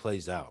game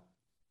plays out?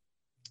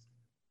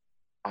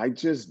 I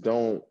just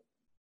don't.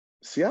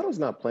 Seattle's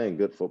not playing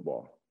good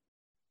football.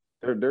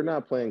 They're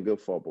not playing good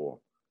football.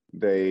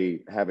 They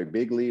have a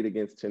big lead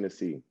against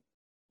Tennessee,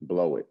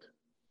 blow it.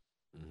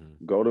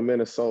 Mm-hmm. Go to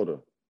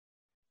Minnesota,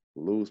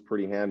 lose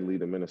pretty handily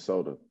to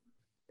Minnesota.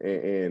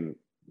 And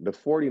the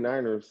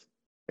 49ers,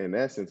 in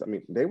essence, I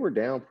mean, they were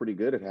down pretty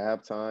good at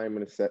halftime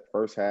in the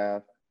first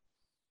half,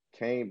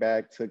 came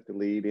back, took the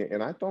lead,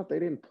 and I thought they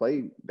didn't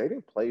play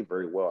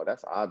very well.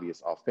 That's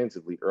obvious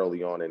offensively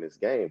early on in this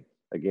game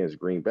against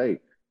Green Bay.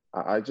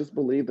 I just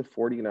believe the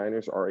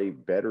 49ers are a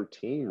better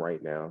team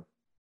right now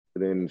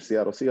than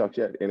Seattle Seahawks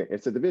yet. And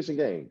it's a division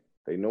game.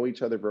 They know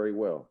each other very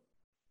well.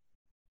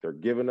 They're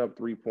giving up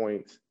 3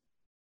 points.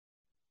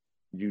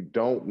 You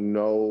don't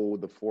know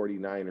the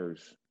 49ers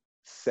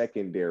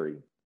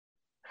secondary.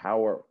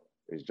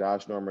 Is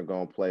Josh Norman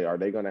going to play? Are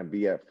they going to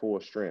be at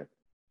full strength?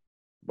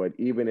 But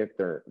even if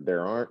they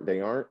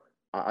aren't.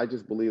 I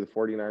just believe the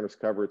 49ers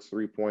cover. It's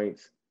 3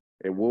 points.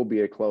 It will be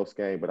a close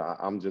game, but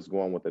I'm just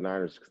going with the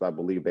Niners because I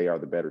believe they are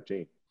the better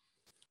team.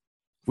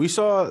 We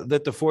saw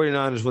that the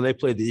 49ers, when they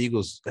played the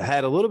Eagles,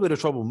 had a little bit of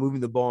trouble moving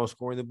the ball and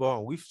scoring the ball.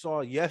 And we saw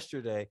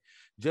yesterday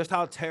just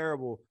how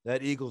terrible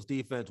that Eagles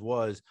defense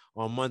was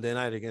on Monday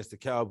night against the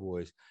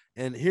Cowboys.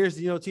 And here's,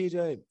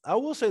 TJ, I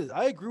will say this.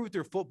 I agree with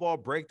your football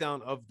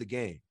breakdown of the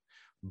game.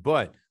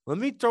 But let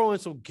me throw in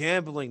some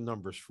gambling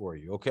numbers for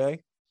you,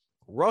 okay?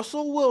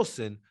 Russell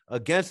Wilson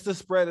against the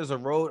spread as a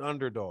road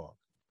underdog.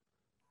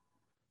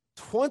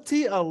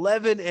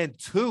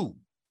 20-11-2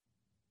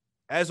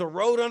 as a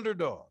road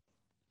underdog.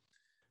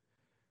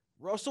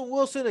 Russell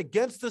Wilson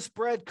against the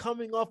spread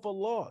coming off a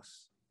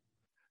loss.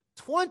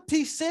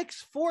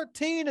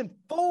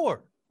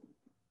 26-14-4.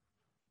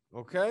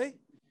 Okay?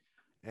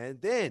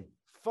 And then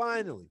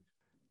finally,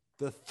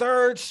 the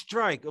third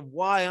strike of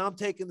why I'm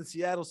taking the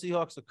Seattle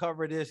Seahawks to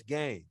cover this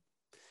game.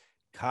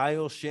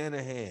 Kyle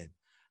Shanahan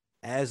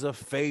as a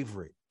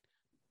favorite.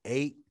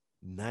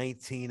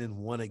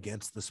 8-19-1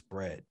 against the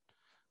spread.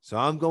 So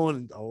I'm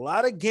going a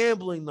lot of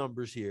gambling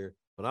numbers here,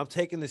 but I'm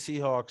taking the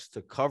Seahawks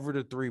to cover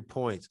the 3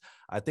 points.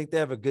 I think they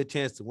have a good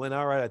chance to win.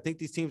 All right. I think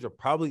these teams are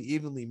probably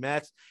evenly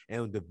matched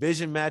and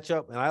division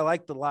matchup. And I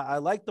like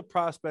the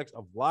prospects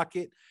of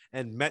Lockett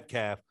and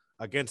Metcalf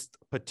against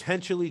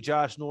potentially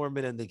Josh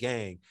Norman and the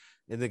gang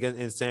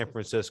in San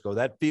Francisco.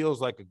 That feels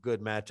like a good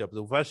matchup,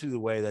 especially the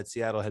way that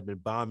Seattle had been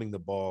bombing the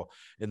ball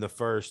in the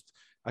first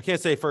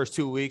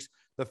 2 weeks,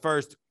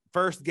 the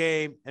first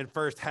game and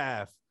first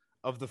half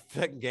of the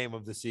second game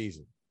of the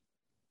season.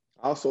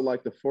 I also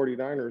like the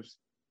 49ers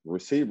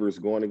receivers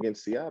going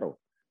against Seattle.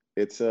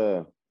 It's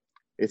the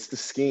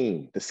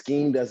scheme. The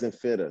scheme doesn't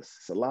fit us.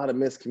 It's a lot of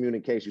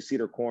miscommunication. You see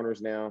their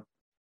corners now.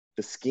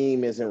 the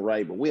scheme isn't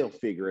right, but we'll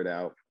figure it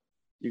out.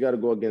 You got to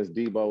go against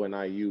Debo and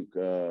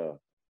Ayuk.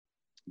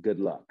 Good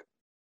luck.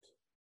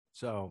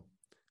 So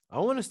I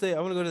want to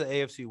go to the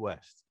AFC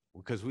West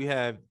because we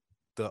have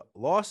the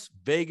Las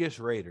Vegas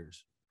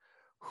Raiders,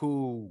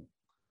 who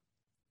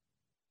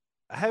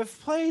have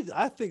played,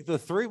 I think, the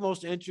three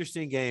most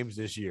interesting games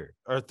this year,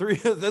 or at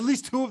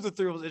least two of the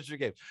three most interesting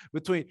games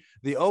between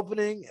the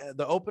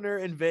opener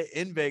in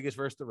Vegas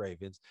versus the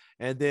Ravens,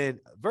 and then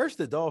versus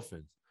the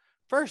Dolphins.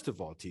 First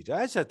of all, TJ,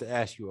 I just have to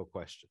ask you a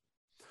question.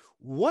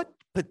 What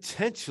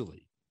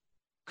potentially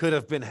could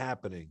have been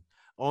happening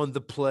on the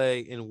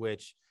play in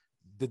which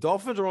the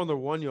Dolphins are on the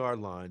 1 yard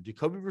line?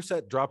 Jacoby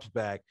Brissett drops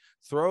back,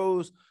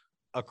 throws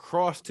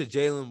across to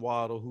Jalen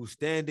Waddle, who's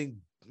standing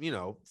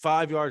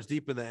 5 yards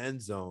deep in the end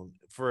zone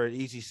for an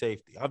easy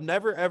safety. I've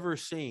never, ever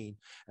seen,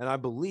 and I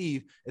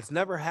believe it's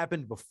never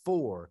happened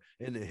before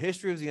in the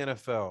history of the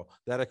NFL,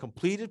 that a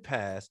completed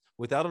pass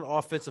without an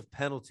offensive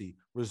penalty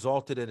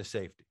resulted in a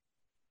safety.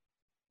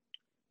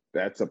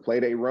 That's a play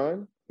they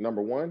run.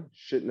 Number one,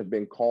 shouldn't have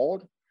been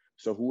called.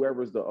 So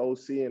whoever's the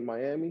OC in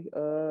Miami,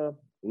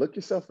 look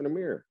yourself in the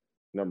mirror.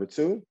 Number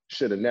two,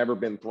 should have never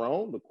been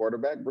thrown. The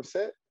quarterback,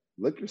 Brissett,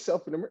 look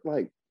yourself in the mirror.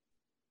 Like,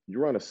 you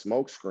run a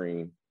smoke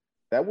screen.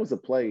 That was a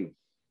play.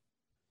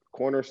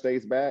 Corner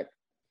stays back.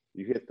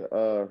 You hit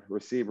the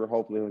receiver,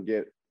 hopefully he'll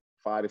get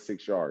 5 to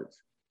 6 yards.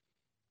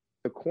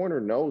 The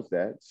corner knows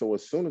that. So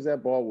as soon as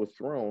that ball was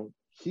thrown,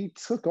 he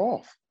took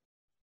off.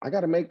 I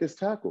got to make this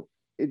tackle.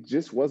 It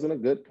just wasn't a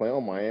good play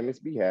on Miami's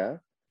behalf.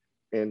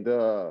 And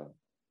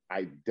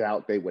I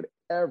doubt they would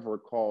ever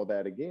call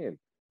that again.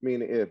 I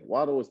mean, if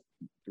Waddle was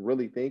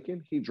really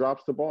thinking, he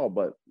drops the ball,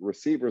 but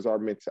receivers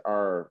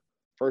are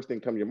first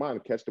thing come to your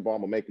mind, catch the ball,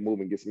 I'm gonna make a move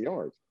and get some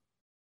yards.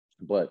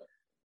 But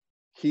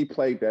he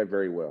played that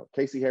very well.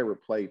 Casey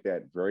Hayward played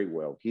that very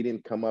well. He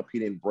didn't come up, he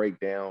didn't break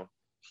down,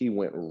 he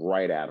went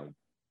right at him.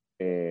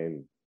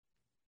 And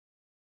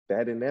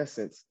that, in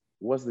essence,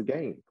 was the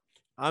game.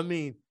 I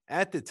mean,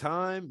 at the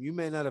time, you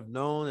may not have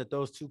known that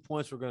those 2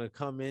 points were going to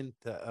come in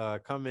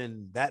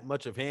that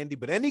much of handy.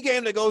 But any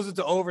game that goes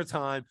into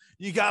overtime,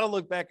 you got to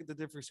look back at the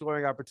different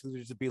scoring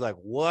opportunities to be like,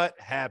 what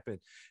happened?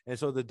 And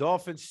so the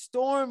Dolphins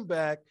stormed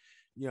back.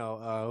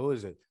 Who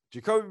is it?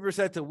 Jacoby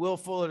Brissett to Will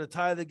Fuller to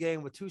tie the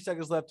game with 2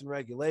 seconds left in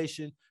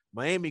regulation.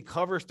 Miami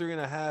covers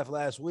 3.5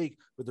 last week,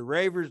 but the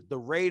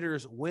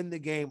Raiders win the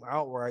game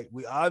outright.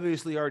 We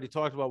obviously already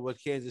talked about what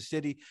Kansas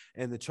City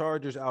and the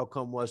Chargers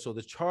outcome was. So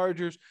the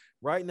Chargers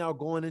right now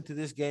going into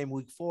this game,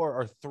 week 4,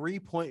 are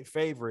 3-point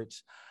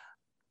favorites.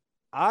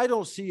 I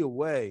don't see a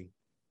way.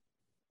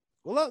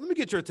 Well, let me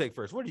get your take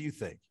first. What do you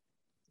think?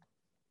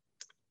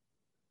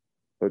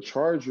 The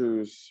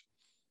Chargers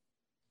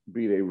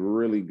beat a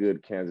really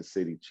good Kansas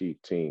City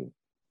Chiefs team.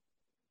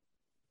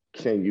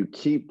 Can you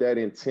keep that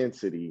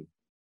intensity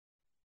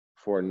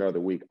for another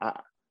week?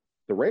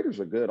 The Raiders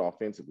are good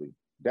offensively.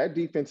 That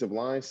defensive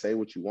line, say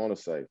what you want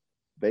to say,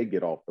 they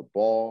get off the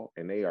ball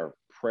and they are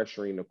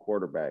pressuring the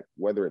quarterback.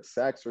 Whether it's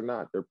sacks or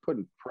not, they're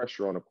putting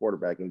pressure on the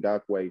quarterback in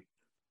Ngakoue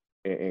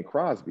and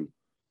Crosby.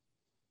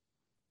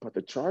 But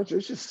the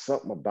Chargers, just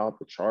something about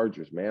the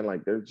Chargers, man.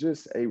 Like, they're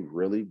just a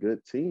really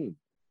good team.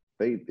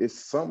 It's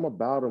something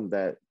about them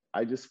that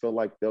I just feel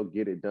like they'll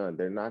get it done.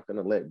 They're not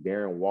going to let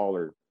Darren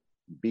Waller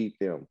beat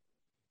them.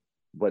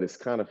 But it's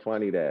kind of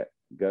funny that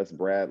Gus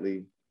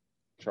Bradley,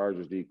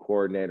 Chargers D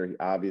coordinator,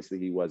 obviously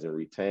he wasn't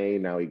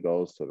retained. Now he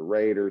goes to the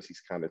Raiders.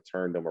 He's kind of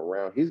turned them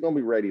around. He's going to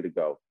be ready to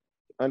go.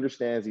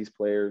 Understands these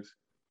players,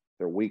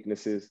 their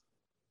weaknesses.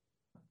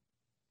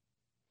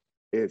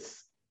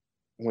 It's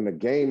when the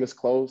game is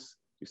close,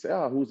 you say,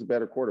 who's the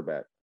better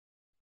quarterback?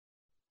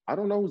 I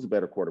don't know who's the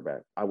better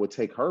quarterback. I would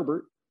take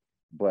Herbert,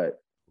 but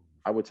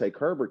I would take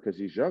Herbert because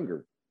he's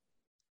younger.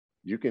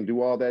 You can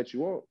do all that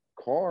you want.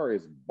 Carr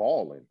is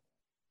balling.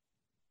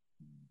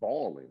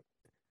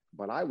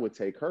 But I would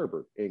take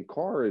Herbert, and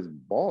Carr is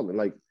balling.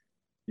 Like,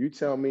 you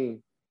tell me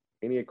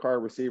any of Carr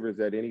receivers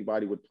that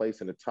anybody would place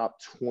in the top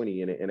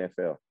 20 in the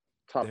NFL,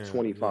 top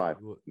 25.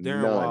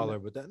 Darren Waller,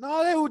 but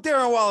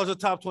Darren Waller's a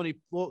top 20.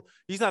 Well,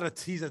 he's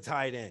a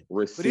tight end,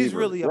 receiver, but he's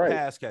really a right.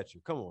 pass catcher.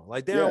 Come on,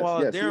 like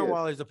Darren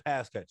Waller's a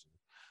pass catcher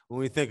when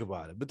we think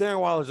about it. But Darren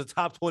Waller's a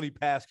top 20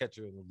 pass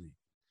catcher in the league.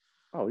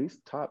 Oh, he's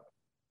top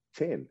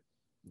 10.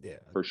 Yeah,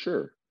 for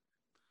sure.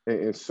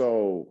 And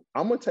so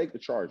I'm going to take the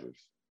Chargers.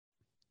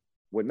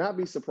 Would not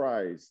be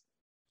surprised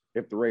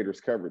if the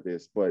Raiders covered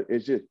this, but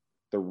it's just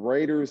the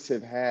Raiders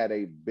have had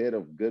a bit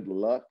of good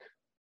luck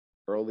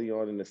early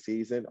on in the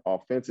season.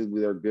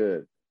 Offensively, they're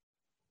good,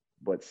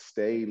 but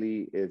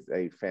Staley is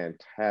a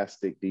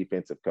fantastic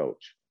defensive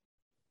coach.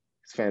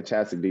 He's a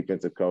fantastic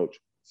defensive coach,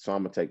 so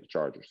I'm going to take the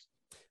Chargers.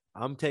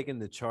 I'm taking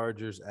the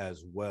Chargers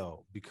as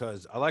well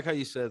because I like how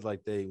you said,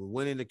 like, they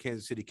went into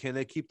Kansas City. Can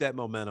they keep that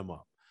momentum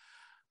up?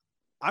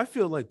 I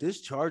feel like this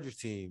Chargers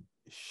team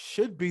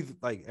should be,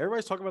 like,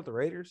 everybody's talking about the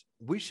Raiders.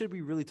 We should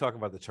be really talking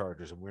about the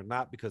Chargers, and we're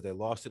not, because they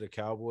lost to the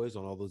Cowboys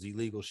on all those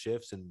illegal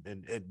shifts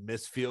and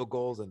missed field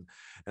goals and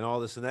all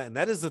this and that. And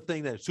that is the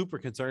thing that super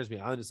concerns me,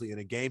 honestly. In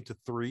a game to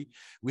 3,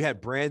 we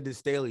had Brandon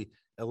Staley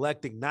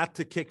electing not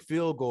to kick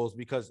field goals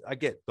because I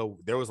get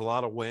there was a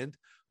lot of wind.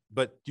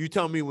 But you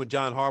tell me when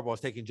John Harbaugh is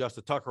taking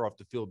Justin Tucker off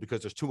the field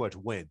because there's too much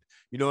wind.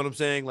 You know what I'm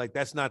saying? Like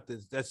that's not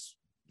the that's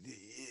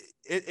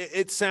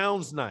it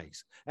sounds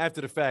nice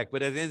after the fact,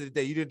 but at the end of the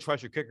day, you didn't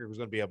trust your kicker was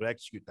going to be able to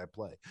execute that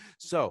play.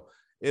 So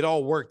it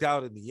all worked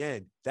out in the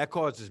end. That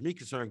causes me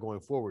concern going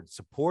forward,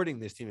 supporting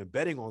this team and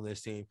betting on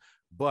this team.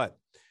 But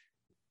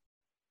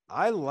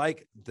I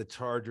like the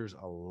Chargers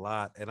a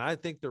lot. And I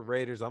think the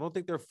Raiders, I don't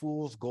think they're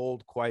fool's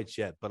gold quite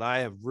yet, but I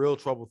have real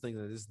trouble thinking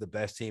that this is the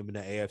best team in the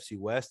AFC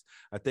West.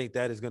 I think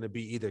that is going to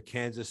be either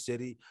Kansas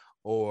City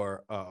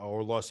or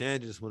Los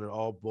Angeles when it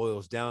all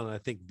boils down. And I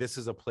think this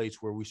is a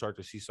place where we start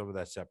to see some of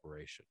that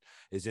separation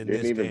is in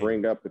Didn't this even game.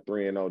 bring up the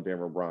 3-0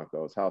 Denver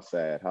Broncos. How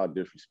sad, how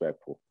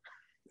disrespectful.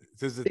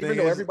 The Even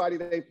though everybody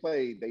they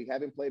played, they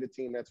haven't played a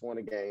team that's won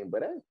a game,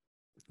 but hey.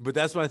 But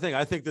that's my thing.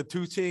 I think the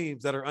two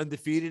teams that are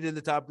undefeated in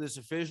the top of this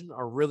division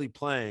are really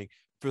playing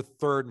for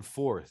third and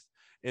fourth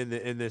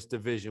in this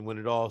division when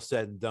it all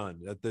said and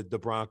done. The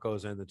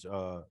Broncos and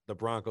the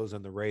Broncos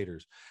and the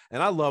Raiders.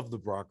 And I love the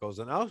Broncos,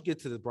 and I'll get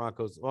to the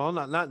Broncos. Well,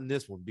 not in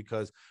this one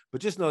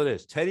but just know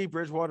this: Teddy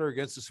Bridgewater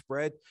against the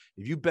spread.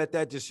 If you bet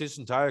that just his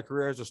entire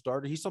career as a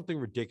starter, he's something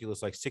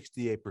ridiculous, like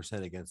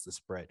 68% against the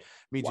spread. I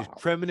mean, Just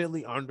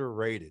criminally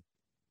underrated.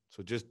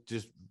 So just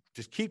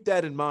keep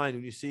that in mind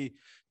when you see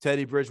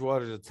Teddy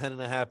Bridgewater as a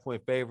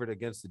 10.5-point favorite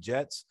against the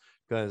Jets,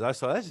 because I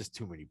saw that's just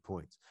too many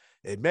points.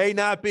 It may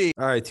not be.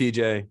 All right,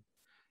 TJ.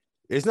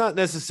 It's not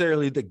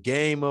necessarily the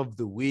game of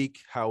the week.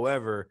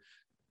 However,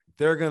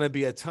 there are going to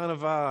be a ton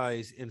of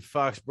eyes in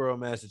Foxborough,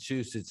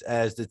 Massachusetts,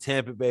 as the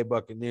Tampa Bay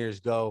Buccaneers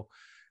go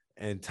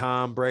and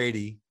Tom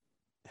Brady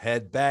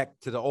head back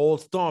to the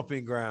old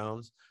stomping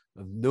grounds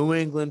of New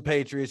England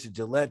Patriots at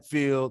Gillette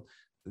Field.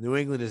 New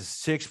England is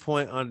a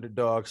 6-point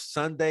underdog.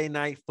 Sunday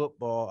Night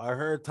Football. I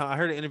heard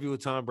an interview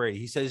with Tom Brady.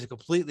 He says he's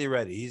completely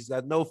ready. He's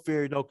got no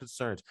fear, no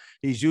concerns.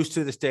 He's used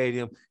to the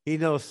stadium. He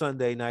knows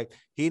Sunday night.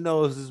 He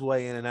knows his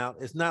way in and out.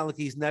 It's not like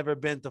he's never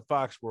been to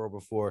Foxborough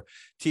before.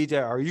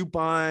 TJ, are you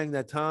buying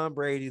that Tom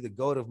Brady, the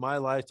GOAT of my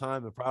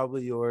lifetime and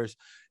probably yours,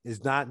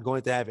 is not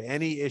going to have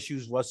any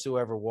issues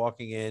whatsoever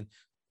walking in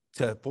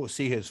to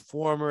see his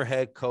former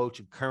head coach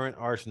and current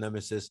arch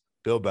nemesis,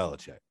 Bill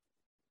Belichick?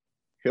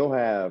 He'll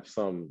have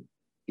some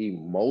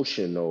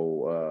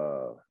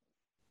emotional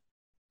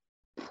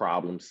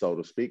problem, so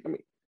to speak. I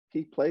mean,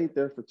 he played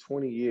there for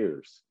 20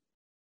 years.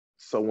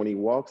 So when he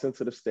walks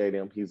into the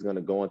stadium, he's going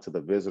to go into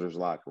the visitor's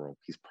locker room.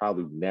 He's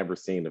probably never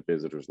seen the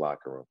visitor's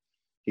locker room.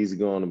 He's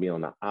going to be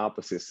on the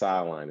opposite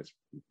sideline. He's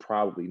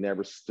probably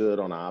never stood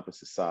on the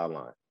opposite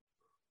sideline.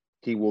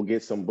 He will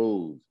get some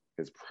boos.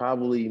 He's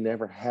probably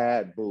never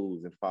had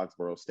boos in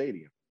Foxborough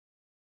Stadium.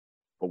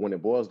 But when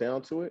it boils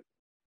down to it,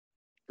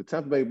 the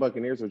Tampa Bay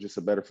Buccaneers are just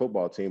a better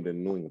football team than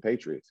the New England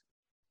Patriots.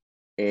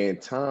 And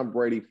Tom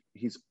Brady,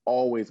 he's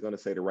always going to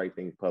say the right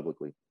thing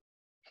publicly.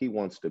 He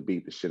wants to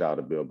beat the shit out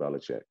of Bill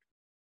Belichick.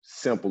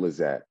 Simple as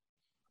that.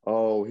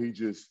 Oh, he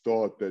just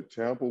thought that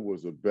Tampa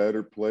was a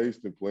better place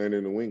than playing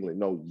in New England.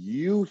 No,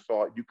 you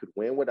thought you could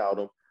win without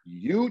him.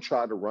 You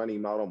tried to run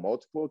him out on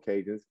multiple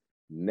occasions.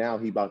 Now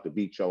he about to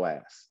beat your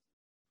ass.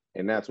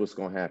 And that's what's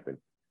going to happen.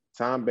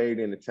 Tom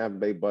Brady and the Tampa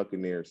Bay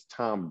Buccaneers,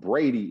 they're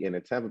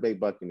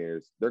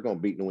going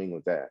to beat New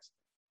England's ass.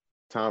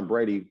 Tom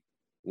Brady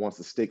wants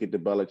to stick it to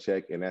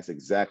Belichick, and that's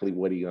exactly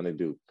what he's going to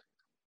do.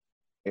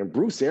 And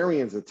Bruce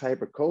Arians is the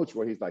type of coach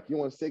where he's like, you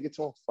want to stick it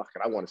to him? Fuck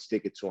it, I want to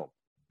stick it to him.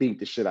 Beat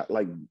the shit out.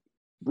 Like,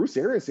 Bruce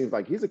Arians seems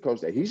like he's a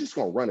coach that he's just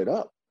going to run it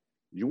up.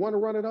 You want to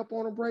run it up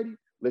on him, Brady?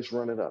 Let's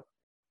run it up.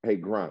 Hey,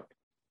 Gronk.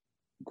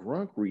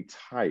 Gronk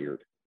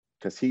retired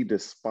because he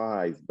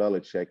despised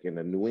Belichick and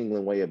the New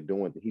England way of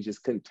doing it. He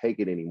just couldn't take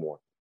it anymore.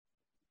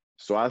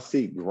 So I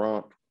see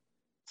Gronk,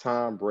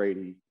 Tom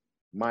Brady,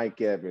 Mike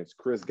Evans,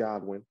 Chris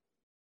Godwin.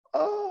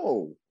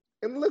 Oh,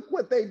 and look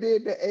what they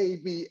did to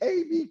AB.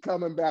 AB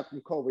coming back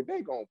from COVID.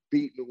 They're going to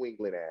beat New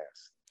England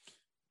ass.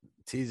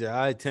 TJ,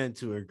 I tend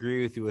to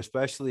agree with you,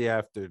 especially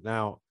after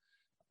now.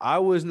 I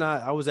was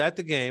at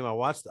the game. I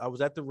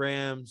was at the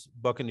Rams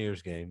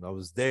Buccaneers game. I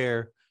was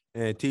there.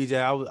 And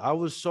TJ, I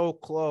was so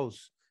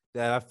close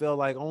that I feel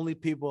like only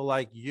people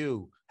like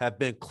you have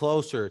been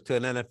closer to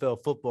an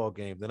NFL football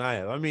game than I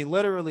have. I mean,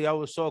 literally, I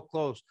was so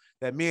close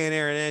that me and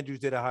Aaron Andrews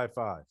did a high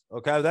five.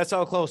 Okay, that's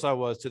how close I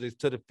was to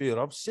the field.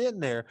 I'm sitting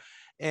there,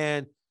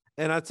 and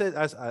I said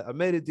I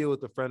made a deal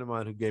with a friend of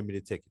mine who gave me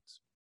the tickets.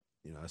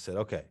 You know, I said,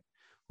 okay,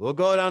 we'll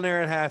go down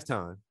there at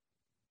halftime,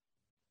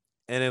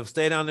 and it'll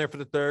stay down there for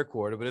the third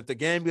quarter. But if the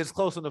game gets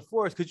close in the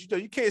fourth, because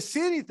you can't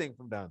see anything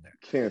from down there.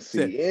 Can't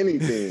see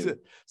anything.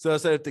 So I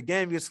said, if the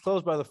game gets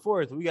close by the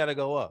fourth, we got to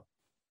go up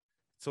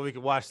so we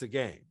can watch the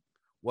game.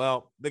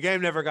 Well, the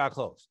game never got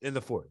close in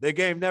the fourth. The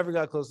game never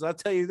got close. And I'll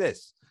tell you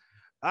this.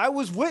 I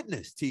was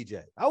witness,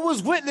 TJ. I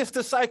was witness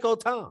to Psycho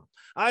Tom.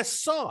 I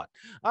saw it.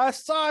 I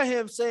saw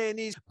him saying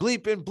these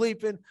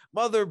bleeping,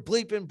 mother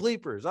bleeping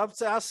bleepers.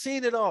 I've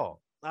seen it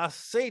all. I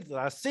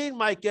seen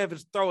Mike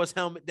Evans throw his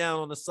helmet down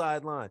on the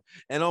sideline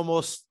and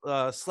almost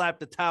slap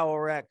the towel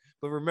rack,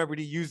 but remembered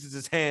he uses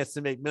his hands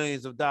to make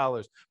millions of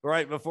dollars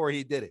right before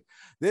he did it.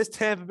 This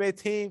Tampa Bay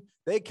team,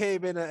 they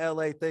came into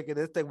LA thinking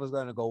this thing was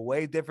going to go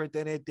way different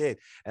than it did.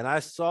 And I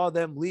saw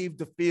them leave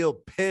the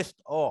field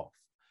pissed off.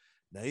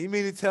 Now, you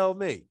mean to tell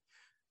me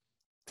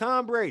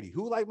Tom Brady,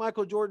 who, like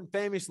Michael Jordan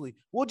famously,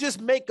 will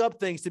just make up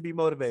things to be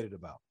motivated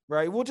about,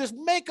 right? We'll just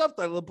make up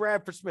the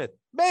Bradford Smith,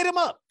 made him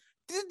up.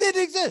 It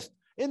didn't exist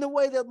in the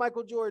way that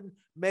Michael Jordan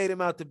made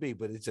him out to be.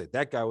 But it's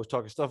that guy was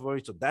talking stuff about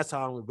me, so that's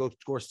how I'm going to go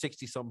score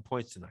 60-something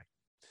points tonight.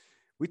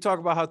 We talk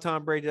about how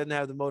Tom Brady doesn't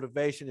have the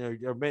motivation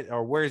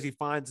or where does he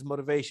find his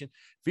motivation.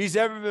 If he's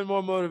ever been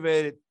more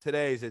motivated,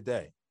 today is the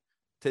day.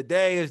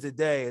 Today is the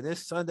day. And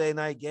this Sunday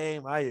night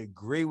game, I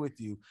agree with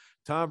you.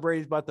 Tom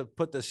Brady's about to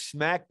put the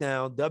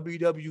smackdown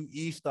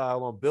WWE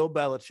style on Bill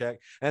Belichick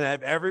and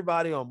have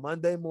everybody on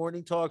Monday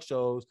morning talk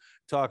shows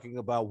talking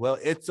about, well,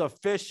 it's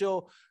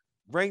official.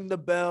 Ring the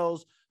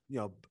bells,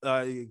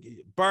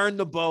 burn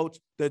the boats.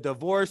 The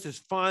divorce is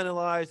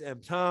finalized,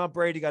 and Tom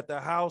Brady got the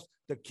house,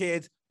 the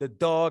kids, the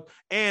dog,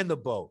 and the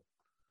boat.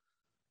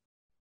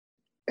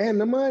 And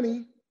the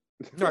money.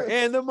 Right,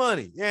 and the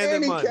money.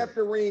 And he kept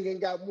the ring and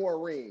got more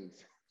rings.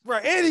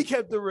 Right, and he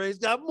kept the rings,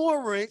 got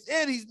more rings,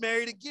 and he's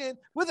married again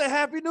with a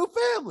happy new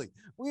family.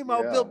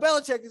 Bill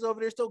Belichick is over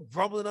there still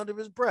grumbling under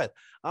his breath.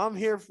 I'm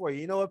here for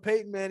you. You know what?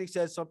 Peyton Manning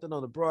said something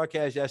on the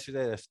broadcast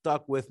yesterday that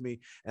stuck with me,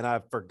 and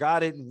I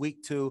forgot it in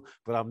week 2,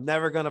 but I'm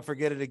never going to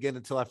forget it again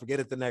until I forget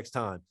it the next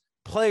time.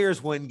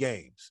 Players win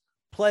games.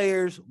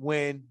 Players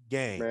win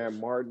games. Man,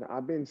 Martin,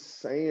 I've been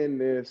saying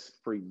this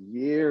for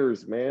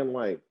years, man.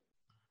 Like,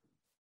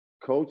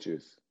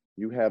 coaches,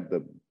 you have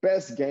the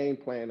best game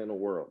plan in the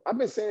world. I've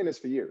been saying this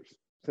for years,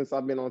 since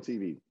I've been on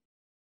TV.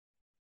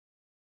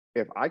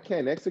 If I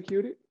can't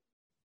execute it,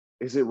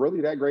 is it really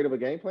that great of a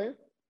game plan?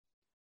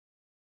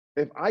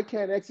 If I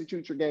can't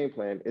execute your game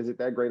plan, is it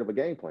that great of a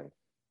game plan?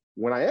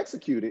 When I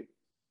execute it,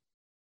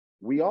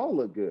 we all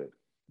look good.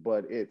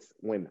 But it's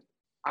when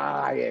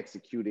I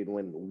execute it,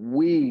 when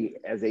we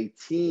as a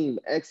team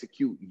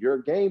execute your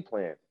game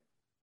plan.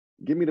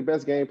 Give me the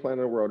best game plan in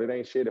the world. It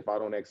ain't shit if I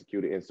don't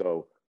execute it. And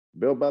so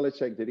Bill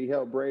Belichick, did he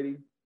help Brady?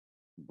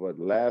 But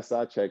last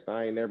I checked,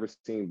 I ain't never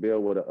seen Bill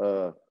with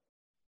a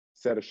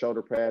set of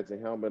shoulder pads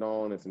and helmet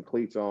on and some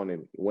cleats on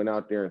and went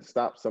out there and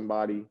stopped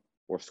somebody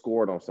or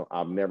scored on some.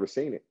 I've never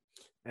seen it.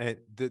 And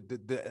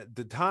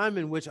the time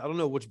in which, I don't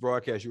know which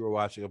broadcast you were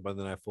watching of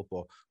Monday Night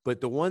Football,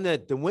 but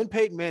when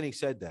Peyton Manning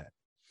said that,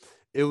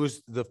 it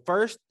was the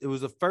first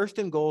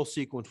and goal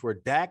sequence where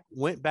Dak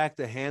went back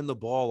to hand the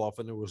ball off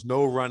and there was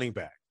no running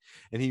back.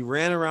 And he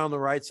ran around the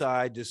right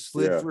side, just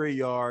slid for a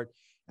yard.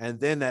 And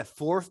then that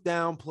 4th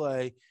down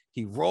play,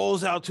 he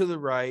rolls out to the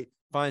right,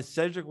 finds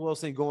Cedric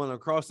Wilson going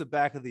across the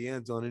back of the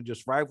end zone and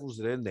just rifles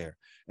it in there.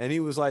 And he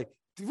was like,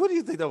 what do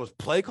you think that was,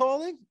 play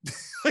calling?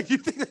 What do you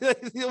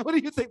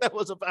think that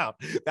was about?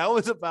 That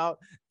was about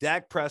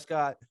Dak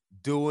Prescott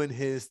doing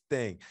his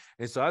thing.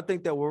 And so I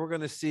think that what we're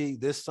going to see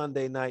this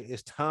Sunday night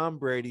is Tom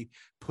Brady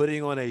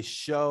putting on a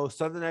show.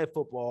 Sunday Night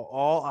Football,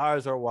 all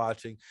eyes are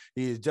watching.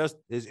 His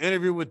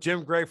interview with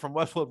Jim Gray from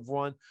Westwood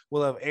One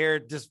will have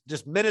aired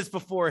just minutes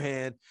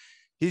beforehand.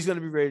 He's going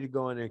to be ready to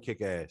go in there and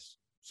kick ass.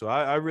 So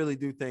I really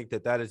do think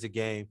that is a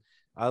game.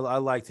 I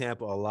like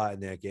Tampa a lot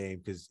in that game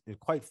because,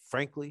 quite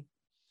frankly,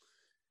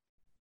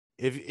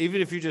 even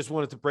if you just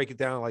wanted to break it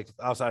down like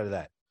outside of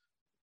that,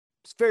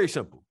 it's very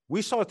simple.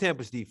 We saw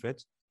Tampa's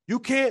defense. You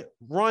can't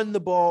run the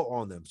ball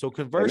on them. So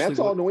conversely, and that's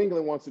all New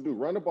England wants to do: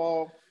 run the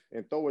ball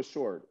and throw it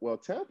short. Well,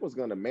 Tampa's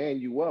going to man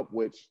you up,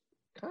 which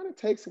kind of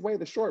takes away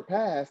the short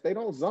pass. They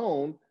don't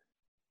zone.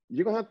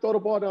 You're going to have to throw the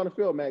ball down the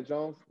field, Mac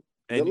Jones.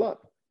 Good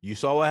luck. You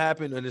saw what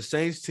happened on the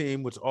Saints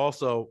team, which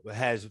also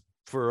has,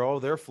 for all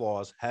their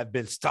flaws, have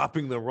been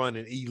stopping the run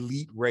at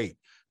elite rate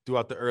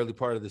throughout the early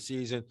part of the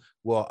season.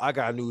 Well, I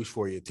got news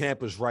for you.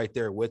 Tampa's right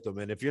there with them.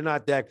 And if you're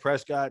not Dak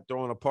Prescott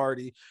throwing a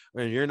party,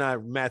 and you're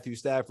not Matthew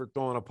Stafford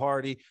throwing a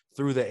party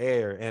through the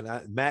air, and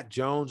Mac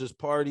Jones's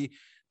party,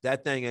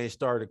 that thing ain't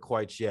started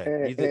quite yet.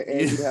 And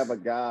you have a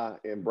guy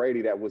in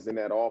Brady that was in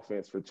that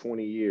offense for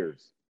 20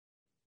 years.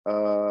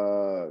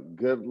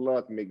 Good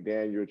luck,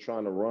 McDaniel,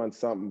 trying to run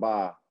something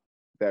by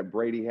that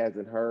Brady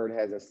hasn't heard,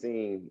 hasn't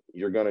seen,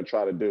 you're going to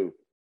try to do.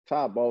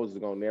 Todd Bowles is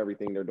going to know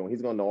everything they're doing.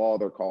 He's going to know all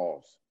their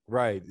calls.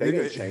 Right. They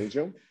didn't change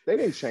them. They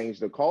didn't change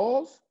the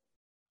calls.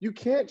 You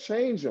can't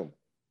change them.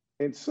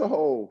 And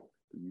so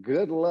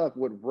good luck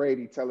with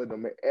Brady telling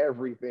them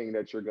everything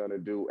that you're going to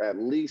do, at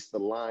least the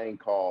line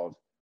calls,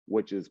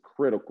 which is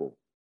critical.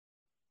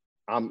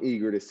 I'm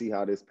eager to see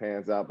how this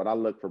pans out, but I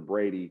look for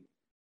Brady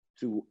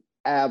to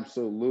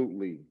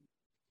absolutely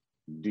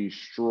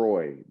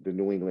destroy the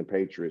New England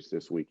Patriots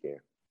this weekend.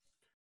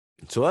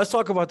 So let's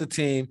talk about the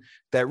team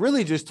that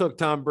really just took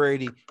Tom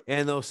Brady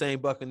and those same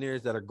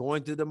Buccaneers that are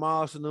going to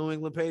demolish the New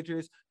England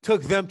Patriots,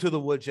 took them to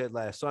the woodshed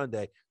last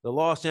Sunday, the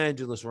Los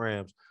Angeles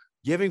Rams.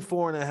 giving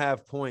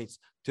 4.5 points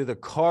to the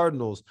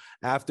Cardinals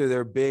after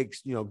their big,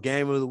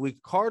 game of the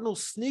week.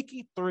 Cardinals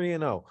sneaky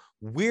 3-0.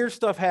 Weird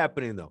stuff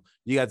happening though.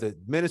 You got the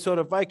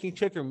Minnesota Viking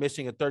kicker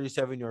missing a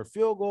 37-yard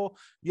field goal.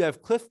 You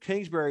have Cliff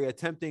Kingsbury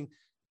attempting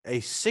a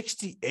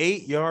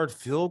 68-yard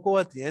field goal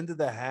at the end of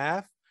the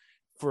half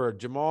for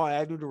Jamal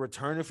Agnew to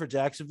return it for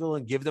Jacksonville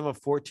and give them a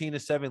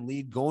 14-7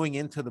 lead going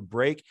into the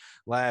break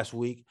last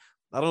week.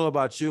 I don't know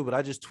about you, but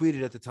I just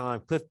tweeted at the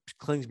time, Cliff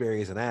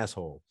Kingsbury is an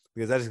asshole,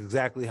 because that is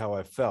exactly how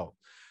I felt.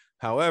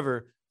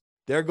 However,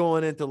 they're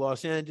going into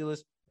Los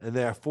Angeles and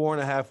they're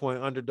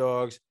 4.5-point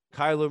underdogs.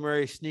 Kyler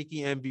Murray,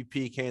 sneaky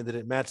MVP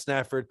candidate. Matt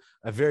Stafford,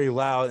 a very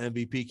loud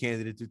MVP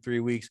candidate through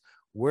 3 weeks.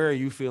 Where are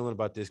you feeling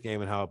about this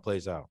game and how it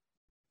plays out?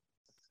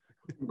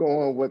 I'm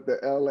going with the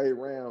LA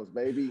Rams,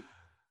 baby.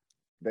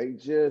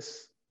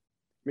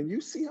 You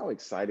see how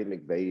excited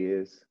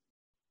McVay is?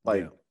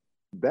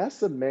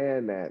 That's a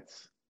man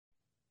that's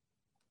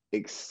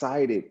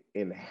excited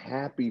and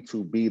happy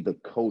to be the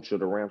coach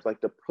of the Rams.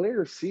 Like, the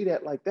players see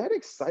that, like, that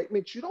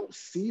excitement. You don't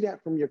see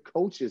that from your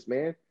coaches,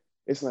 man.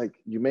 It's like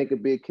you make a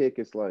big kick.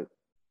 It's like,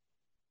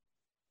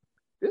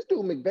 this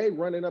dude McVay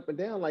running up and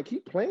down like he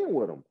playing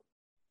with him.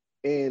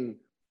 And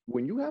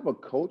when you have a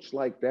coach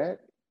like that,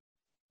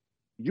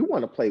 you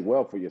want to play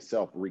well for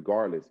yourself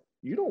regardless.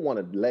 You don't want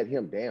to let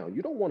him down.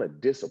 You don't want to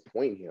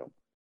disappoint him.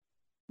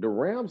 The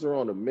Rams are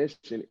on a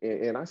mission,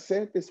 and I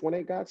said this when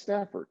they got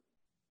Stafford.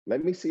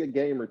 Let me see a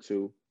game or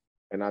two,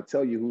 and I'll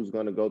tell you who's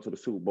going to go to the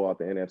Super Bowl at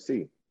the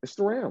NFC. It's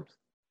the Rams.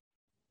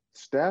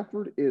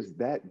 Stafford is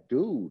that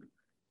dude.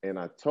 And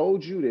I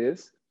told you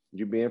this,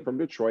 you being from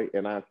Detroit,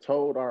 and I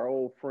told our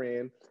old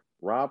friend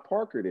Rob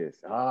Parker this.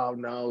 Oh,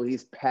 no,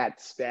 he's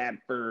Pat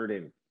Stafford.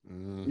 And,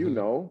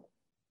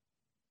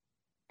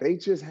 they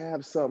just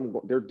have something.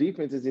 Their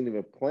defense isn't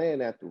even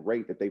playing at the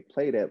rate that they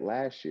played at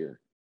last year.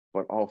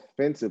 But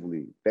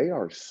offensively, they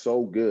are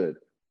so good.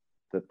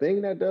 The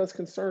thing that does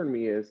concern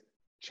me is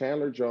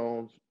Chandler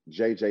Jones,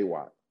 J.J.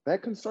 Watt.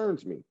 That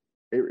concerns me.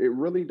 It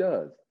really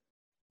does.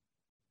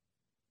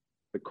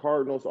 The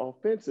Cardinals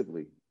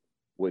offensively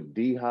with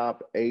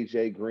D-Hop,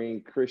 A.J.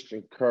 Green,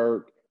 Christian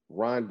Kirk,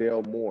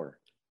 Rondale Moore.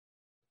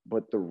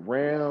 But the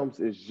Rams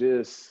is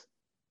just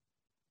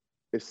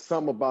 – it's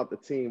something about the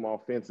team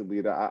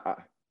offensively that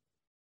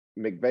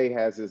McVay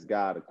has this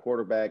guy, the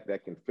quarterback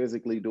that can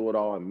physically do it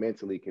all and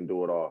mentally can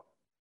do it all.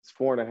 It's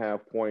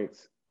 4.5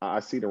 points. I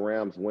see the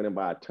Rams winning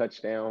by a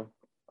touchdown.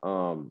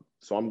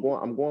 So I'm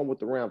going with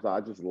the Rams.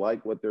 I just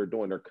like what they're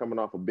doing. They're coming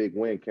off a big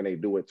win. Can they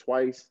do it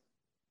twice?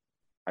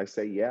 I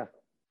say yeah.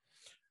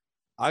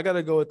 I got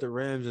to go with the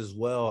Rams as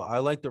well. I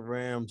like the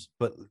Rams,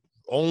 but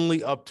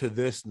only up to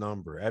this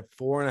number at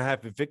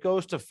 4.5. If it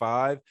goes to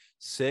 5,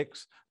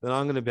 6, then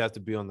I'm going to have to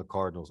be on the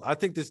Cardinals. I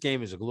think this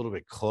game is a little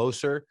bit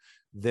closer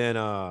than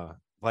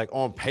like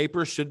on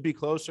paper should be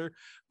closer,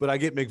 but I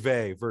get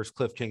McVay versus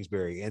Cliff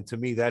Kingsbury. And to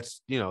me,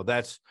 that's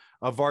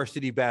a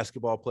varsity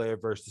basketball player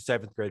versus the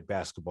 7th grade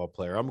basketball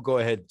player. I'm gonna go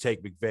ahead and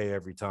take McVay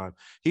every time.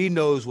 He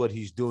knows what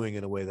he's doing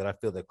in a way that I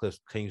feel that Cliff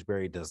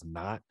Kingsbury does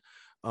not.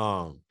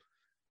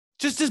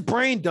 Just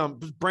brain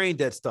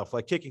dead stuff,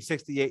 like kicking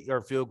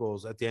 68-yard field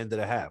goals at the end of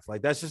the half.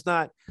 Like, that's just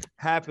not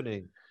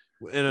happening.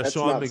 That's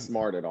not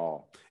smart at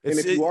all. And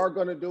if you are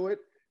going to do it,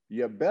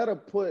 you better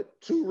put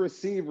 2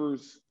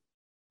 receivers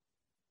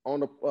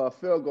on the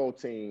field goal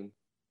team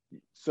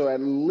so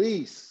at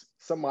least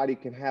somebody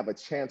can have a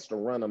chance to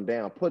run them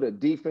down. Put a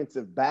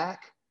defensive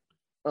back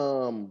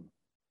on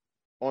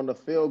the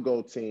field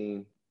goal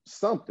team,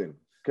 something.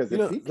 Because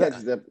if he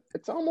catches it,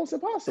 it's almost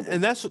impossible.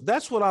 And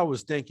that's what I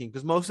was thinking,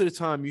 because most of the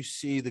time you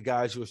see the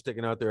guys who are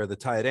sticking out there are the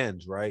tight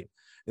ends, right?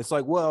 It's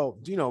like, well,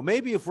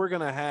 maybe if we're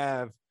going to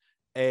have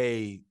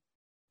it's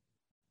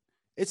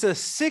a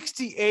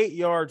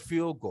 68-yard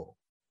field goal,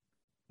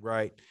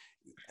 right?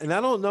 And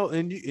I don't know,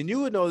 and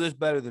you would know this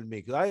better than me,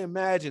 because I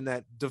imagine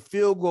that the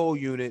field goal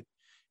unit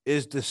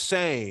is the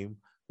same,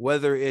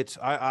 whether it's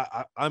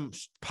I'm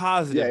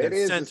positive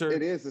that center.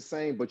 It is the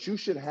same, but you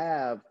should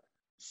have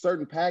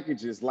certain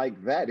packages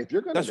like that. If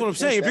you're going to, that's what I'm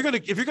saying. If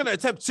you're gonna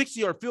attempt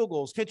 60-yard field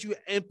goals, can't you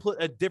input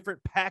a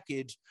different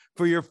package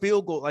for your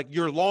field goal, like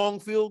your long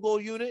field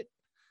goal unit?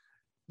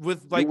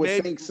 With like,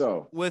 maybe think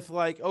so. With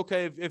like,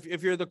 okay,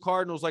 if you're the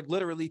Cardinals, like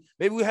literally,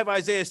 maybe we have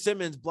Isaiah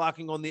Simmons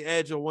blocking on the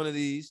edge of one of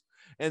these,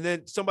 and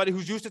then somebody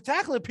who's used to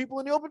tackling people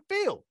in the open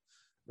field,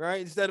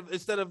 right? Instead of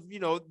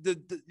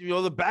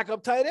the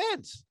backup tight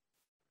ends.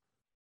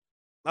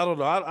 I don't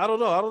know. I don't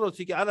know,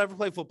 TK. I never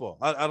played football.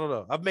 I don't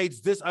know. I've made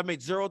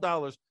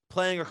 $0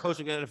 playing or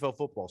coaching NFL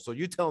football. So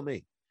you tell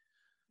me.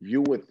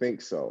 You would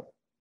think so.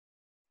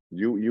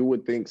 You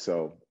would think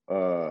so.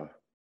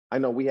 I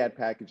know we had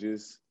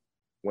packages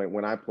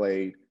when I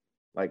played.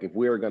 Like, if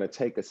we were going to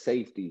take a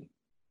safety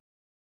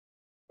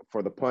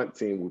for the punt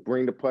team, we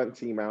bring the punt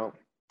team out.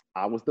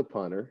 I was the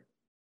punter.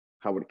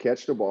 I would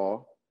catch the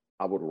ball.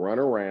 I would run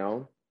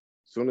around.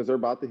 As soon as they're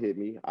about to hit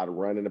me, I'd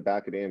run in the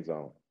back of the end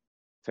zone,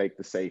 take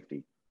the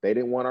safety. They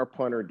didn't want our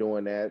punter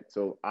doing that.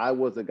 So I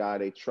was a guy,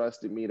 they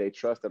trusted me. They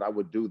trusted I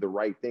would do the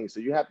right thing. So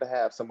you have to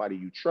have somebody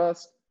you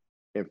trust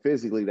and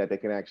physically that they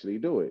can actually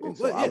do it. And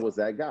so I was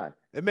that guy.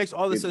 It makes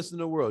all the sense in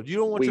the world. You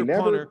don't want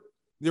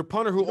your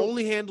punter who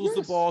only handles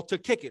the ball to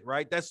kick it,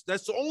 right? That's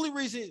the only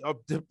reason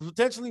to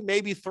potentially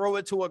maybe throw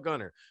it to a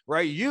gunner,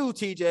 right? You,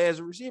 TJ, as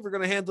a receiver,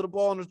 going to handle the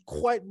ball on a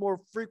quite more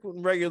frequent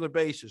and regular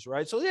basis,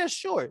 right? So yeah,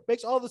 sure, it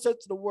makes all the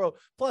sense in the world.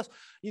 Plus,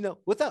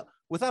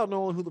 without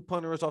knowing who the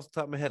punter is off the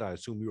top of my head, I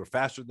assume you were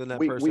faster than that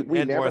person.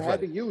 We never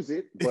had to use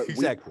it, but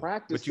exactly. We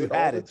practiced but you it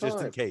had all it the time.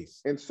 just in case.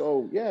 And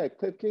so yeah,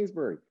 Cliff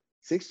Kingsbury,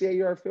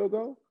 68-yard field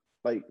goal.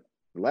 Like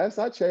last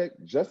I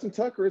checked, Justin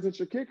Tucker isn't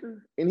your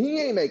kicker, and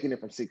he ain't making it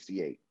from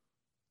 68.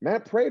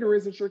 Matt Prater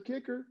isn't your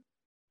kicker.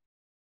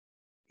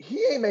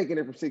 He ain't making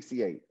it from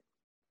 68.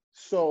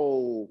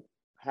 So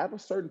have a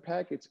certain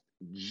package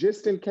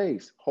just in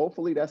case.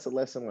 Hopefully that's a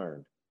lesson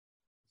learned.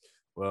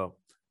 Well,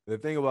 the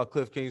thing about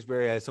Cliff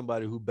Kingsbury, as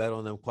somebody who bet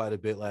on them quite a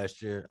bit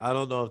last year, I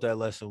don't know if that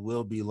lesson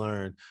will be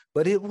learned,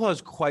 but it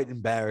was quite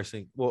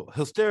embarrassing. Well,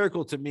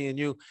 hysterical to me and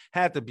you,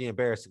 had to be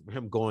embarrassing for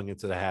him going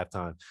into the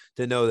halftime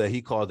to know that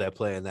he called that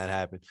play and that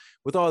happened.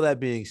 With all that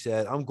being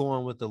said, I'm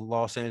going with the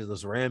Los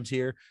Angeles Rams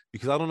here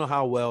because I don't know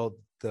how well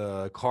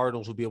the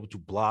Cardinals will be able to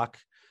block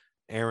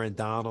Aaron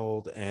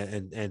Donald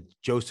and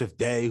Joseph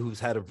Day, who's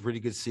had a pretty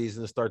good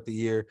season to start the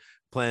year,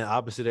 playing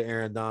opposite of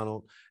Aaron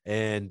Donald.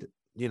 And,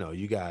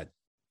 you got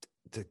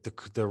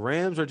the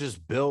Rams are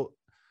just built.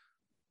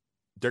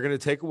 They're going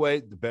to take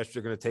away the best.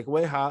 They're going to take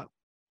away Hop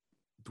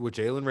with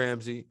Jalen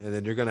Ramsey, and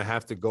then you're going to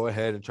have to go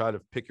ahead and try to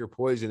pick your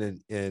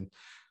poison. And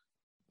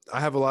I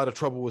have a lot of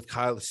trouble with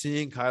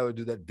seeing Kyler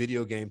do that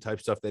video game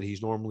type stuff that he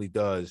normally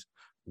does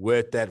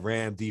with that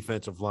Ram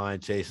defensive line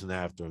chasing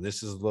after him.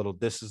 This is a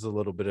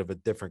little bit of a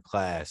different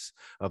class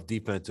of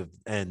defensive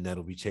end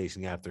that'll be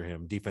chasing after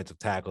him, defensive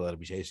tackle that'll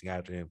be chasing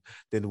after him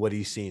than what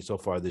he's seen so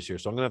far this year.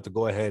 So I'm going to have to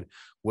go ahead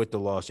with the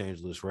Los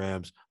Angeles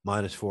Rams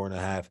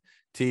 -4.5.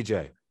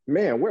 TJ.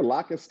 Man, we're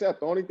lock and step.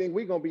 The only thing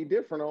we're going to be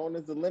different on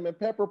is the lemon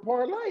pepper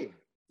parlay.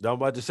 I'm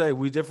about to say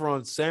we differ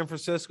on San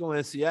Francisco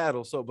and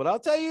Seattle. But I'll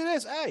tell you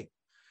this, hey,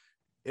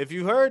 if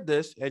you heard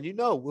this and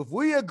if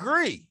we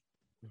agree,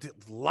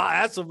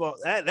 that's about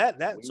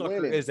that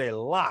sucker is a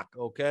lock,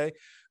 okay?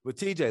 But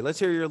TJ, let's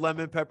hear your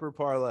lemon pepper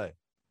parlay.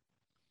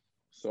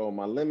 So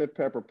my lemon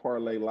pepper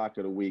parlay lock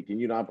of the week,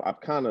 and I'm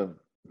kind of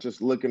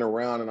just looking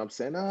around and I'm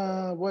saying,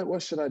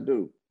 what should I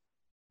do?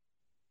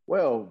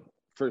 Well,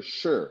 for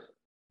sure,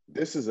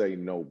 this is a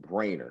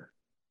no-brainer.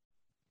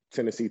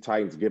 Tennessee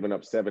Titans giving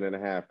up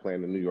 7.5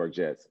 playing the New York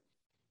Jets.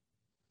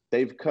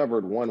 They've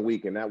covered 1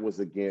 week, and that was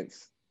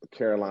against the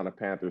Carolina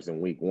Panthers in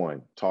week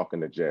 1,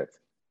 talking to Jets.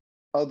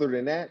 Other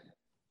than that,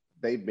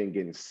 they've been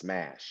getting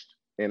smashed.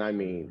 And I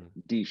mean,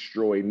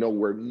 destroyed,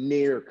 nowhere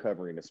near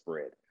covering the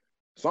spread.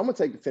 So I'm going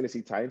to take the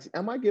Tennessee Titans.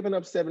 Am I giving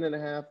up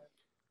 7.5?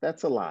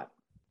 That's a lot.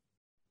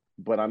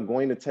 But I'm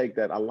going to take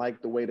that. I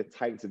like the way the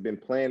Titans have been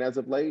playing as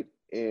of late.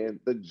 And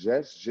the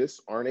Jets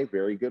just aren't a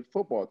very good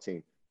football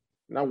team.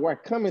 Now, where I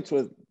come into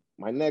it,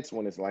 my next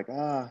one is like,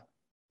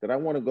 did I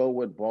want to go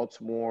with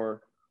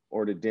Baltimore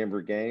or the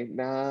Denver game?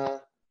 Nah.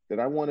 Did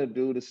I want to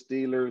do the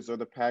Steelers or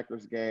the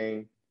Packers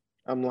game?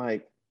 I'm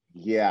like,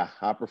 yeah,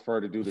 I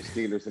prefer to do the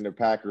Steelers and the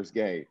Packers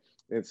game.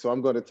 And so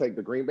I'm going to take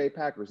the Green Bay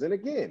Packers. And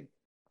again,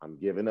 I'm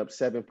giving up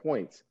 7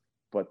 points.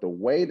 But the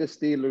way the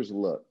Steelers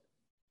look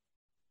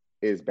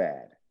is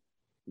bad.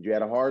 You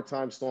had a hard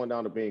time slowing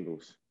down the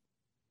Bengals.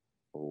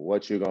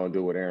 What you going to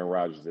do with Aaron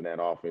Rodgers and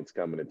that offense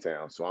coming to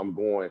town? So I'm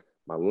going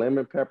my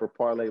lemon pepper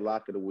parlay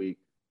lock of the week.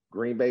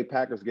 Green Bay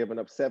Packers giving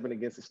up 7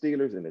 against the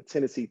Steelers, and the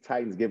Tennessee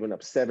Titans giving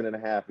up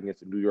 7.5 against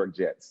the New York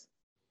Jets.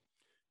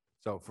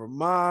 So for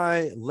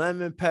my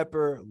lemon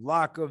pepper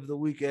lock of the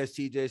week, as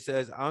TJ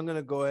says, I'm going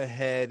to go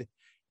ahead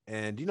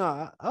and,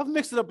 I've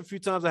mixed it up a few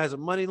times. I had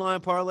some money line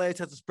parlays,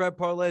 had some spread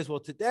parlays. Well,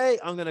 today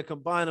I'm going to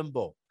combine them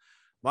both.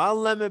 My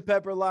lemon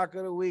pepper lock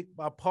of the week,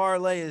 my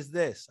parlay is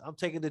this. I'm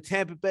taking the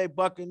Tampa Bay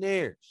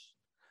Buccaneers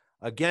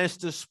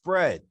against the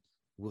spread.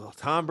 Well,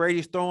 Tom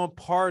Brady's throwing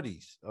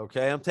parties,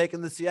 okay? I'm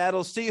taking the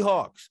Seattle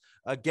Seahawks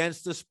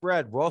against the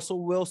spread.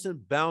 Russell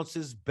Wilson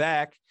bounces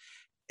back.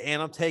 And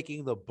I'm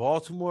taking the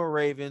Baltimore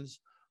Ravens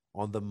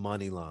on the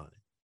money line.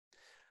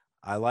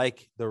 I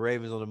like the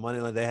Ravens on the money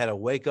line. They had a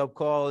wake-up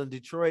call in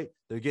Detroit.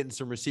 They're getting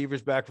some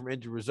receivers back from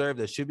injured reserve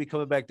that should be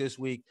coming back this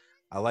week.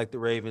 I like the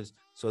Ravens.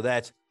 So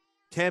that's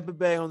Tampa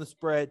Bay on the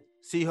spread,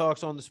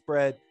 Seahawks on the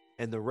spread,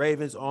 and the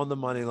Ravens on the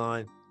money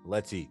line.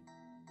 Let's eat.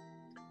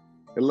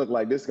 It looked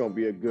like this is going to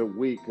be a good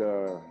week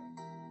for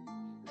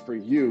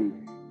you.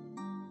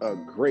 A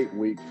great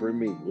week for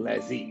me.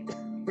 Let's eat.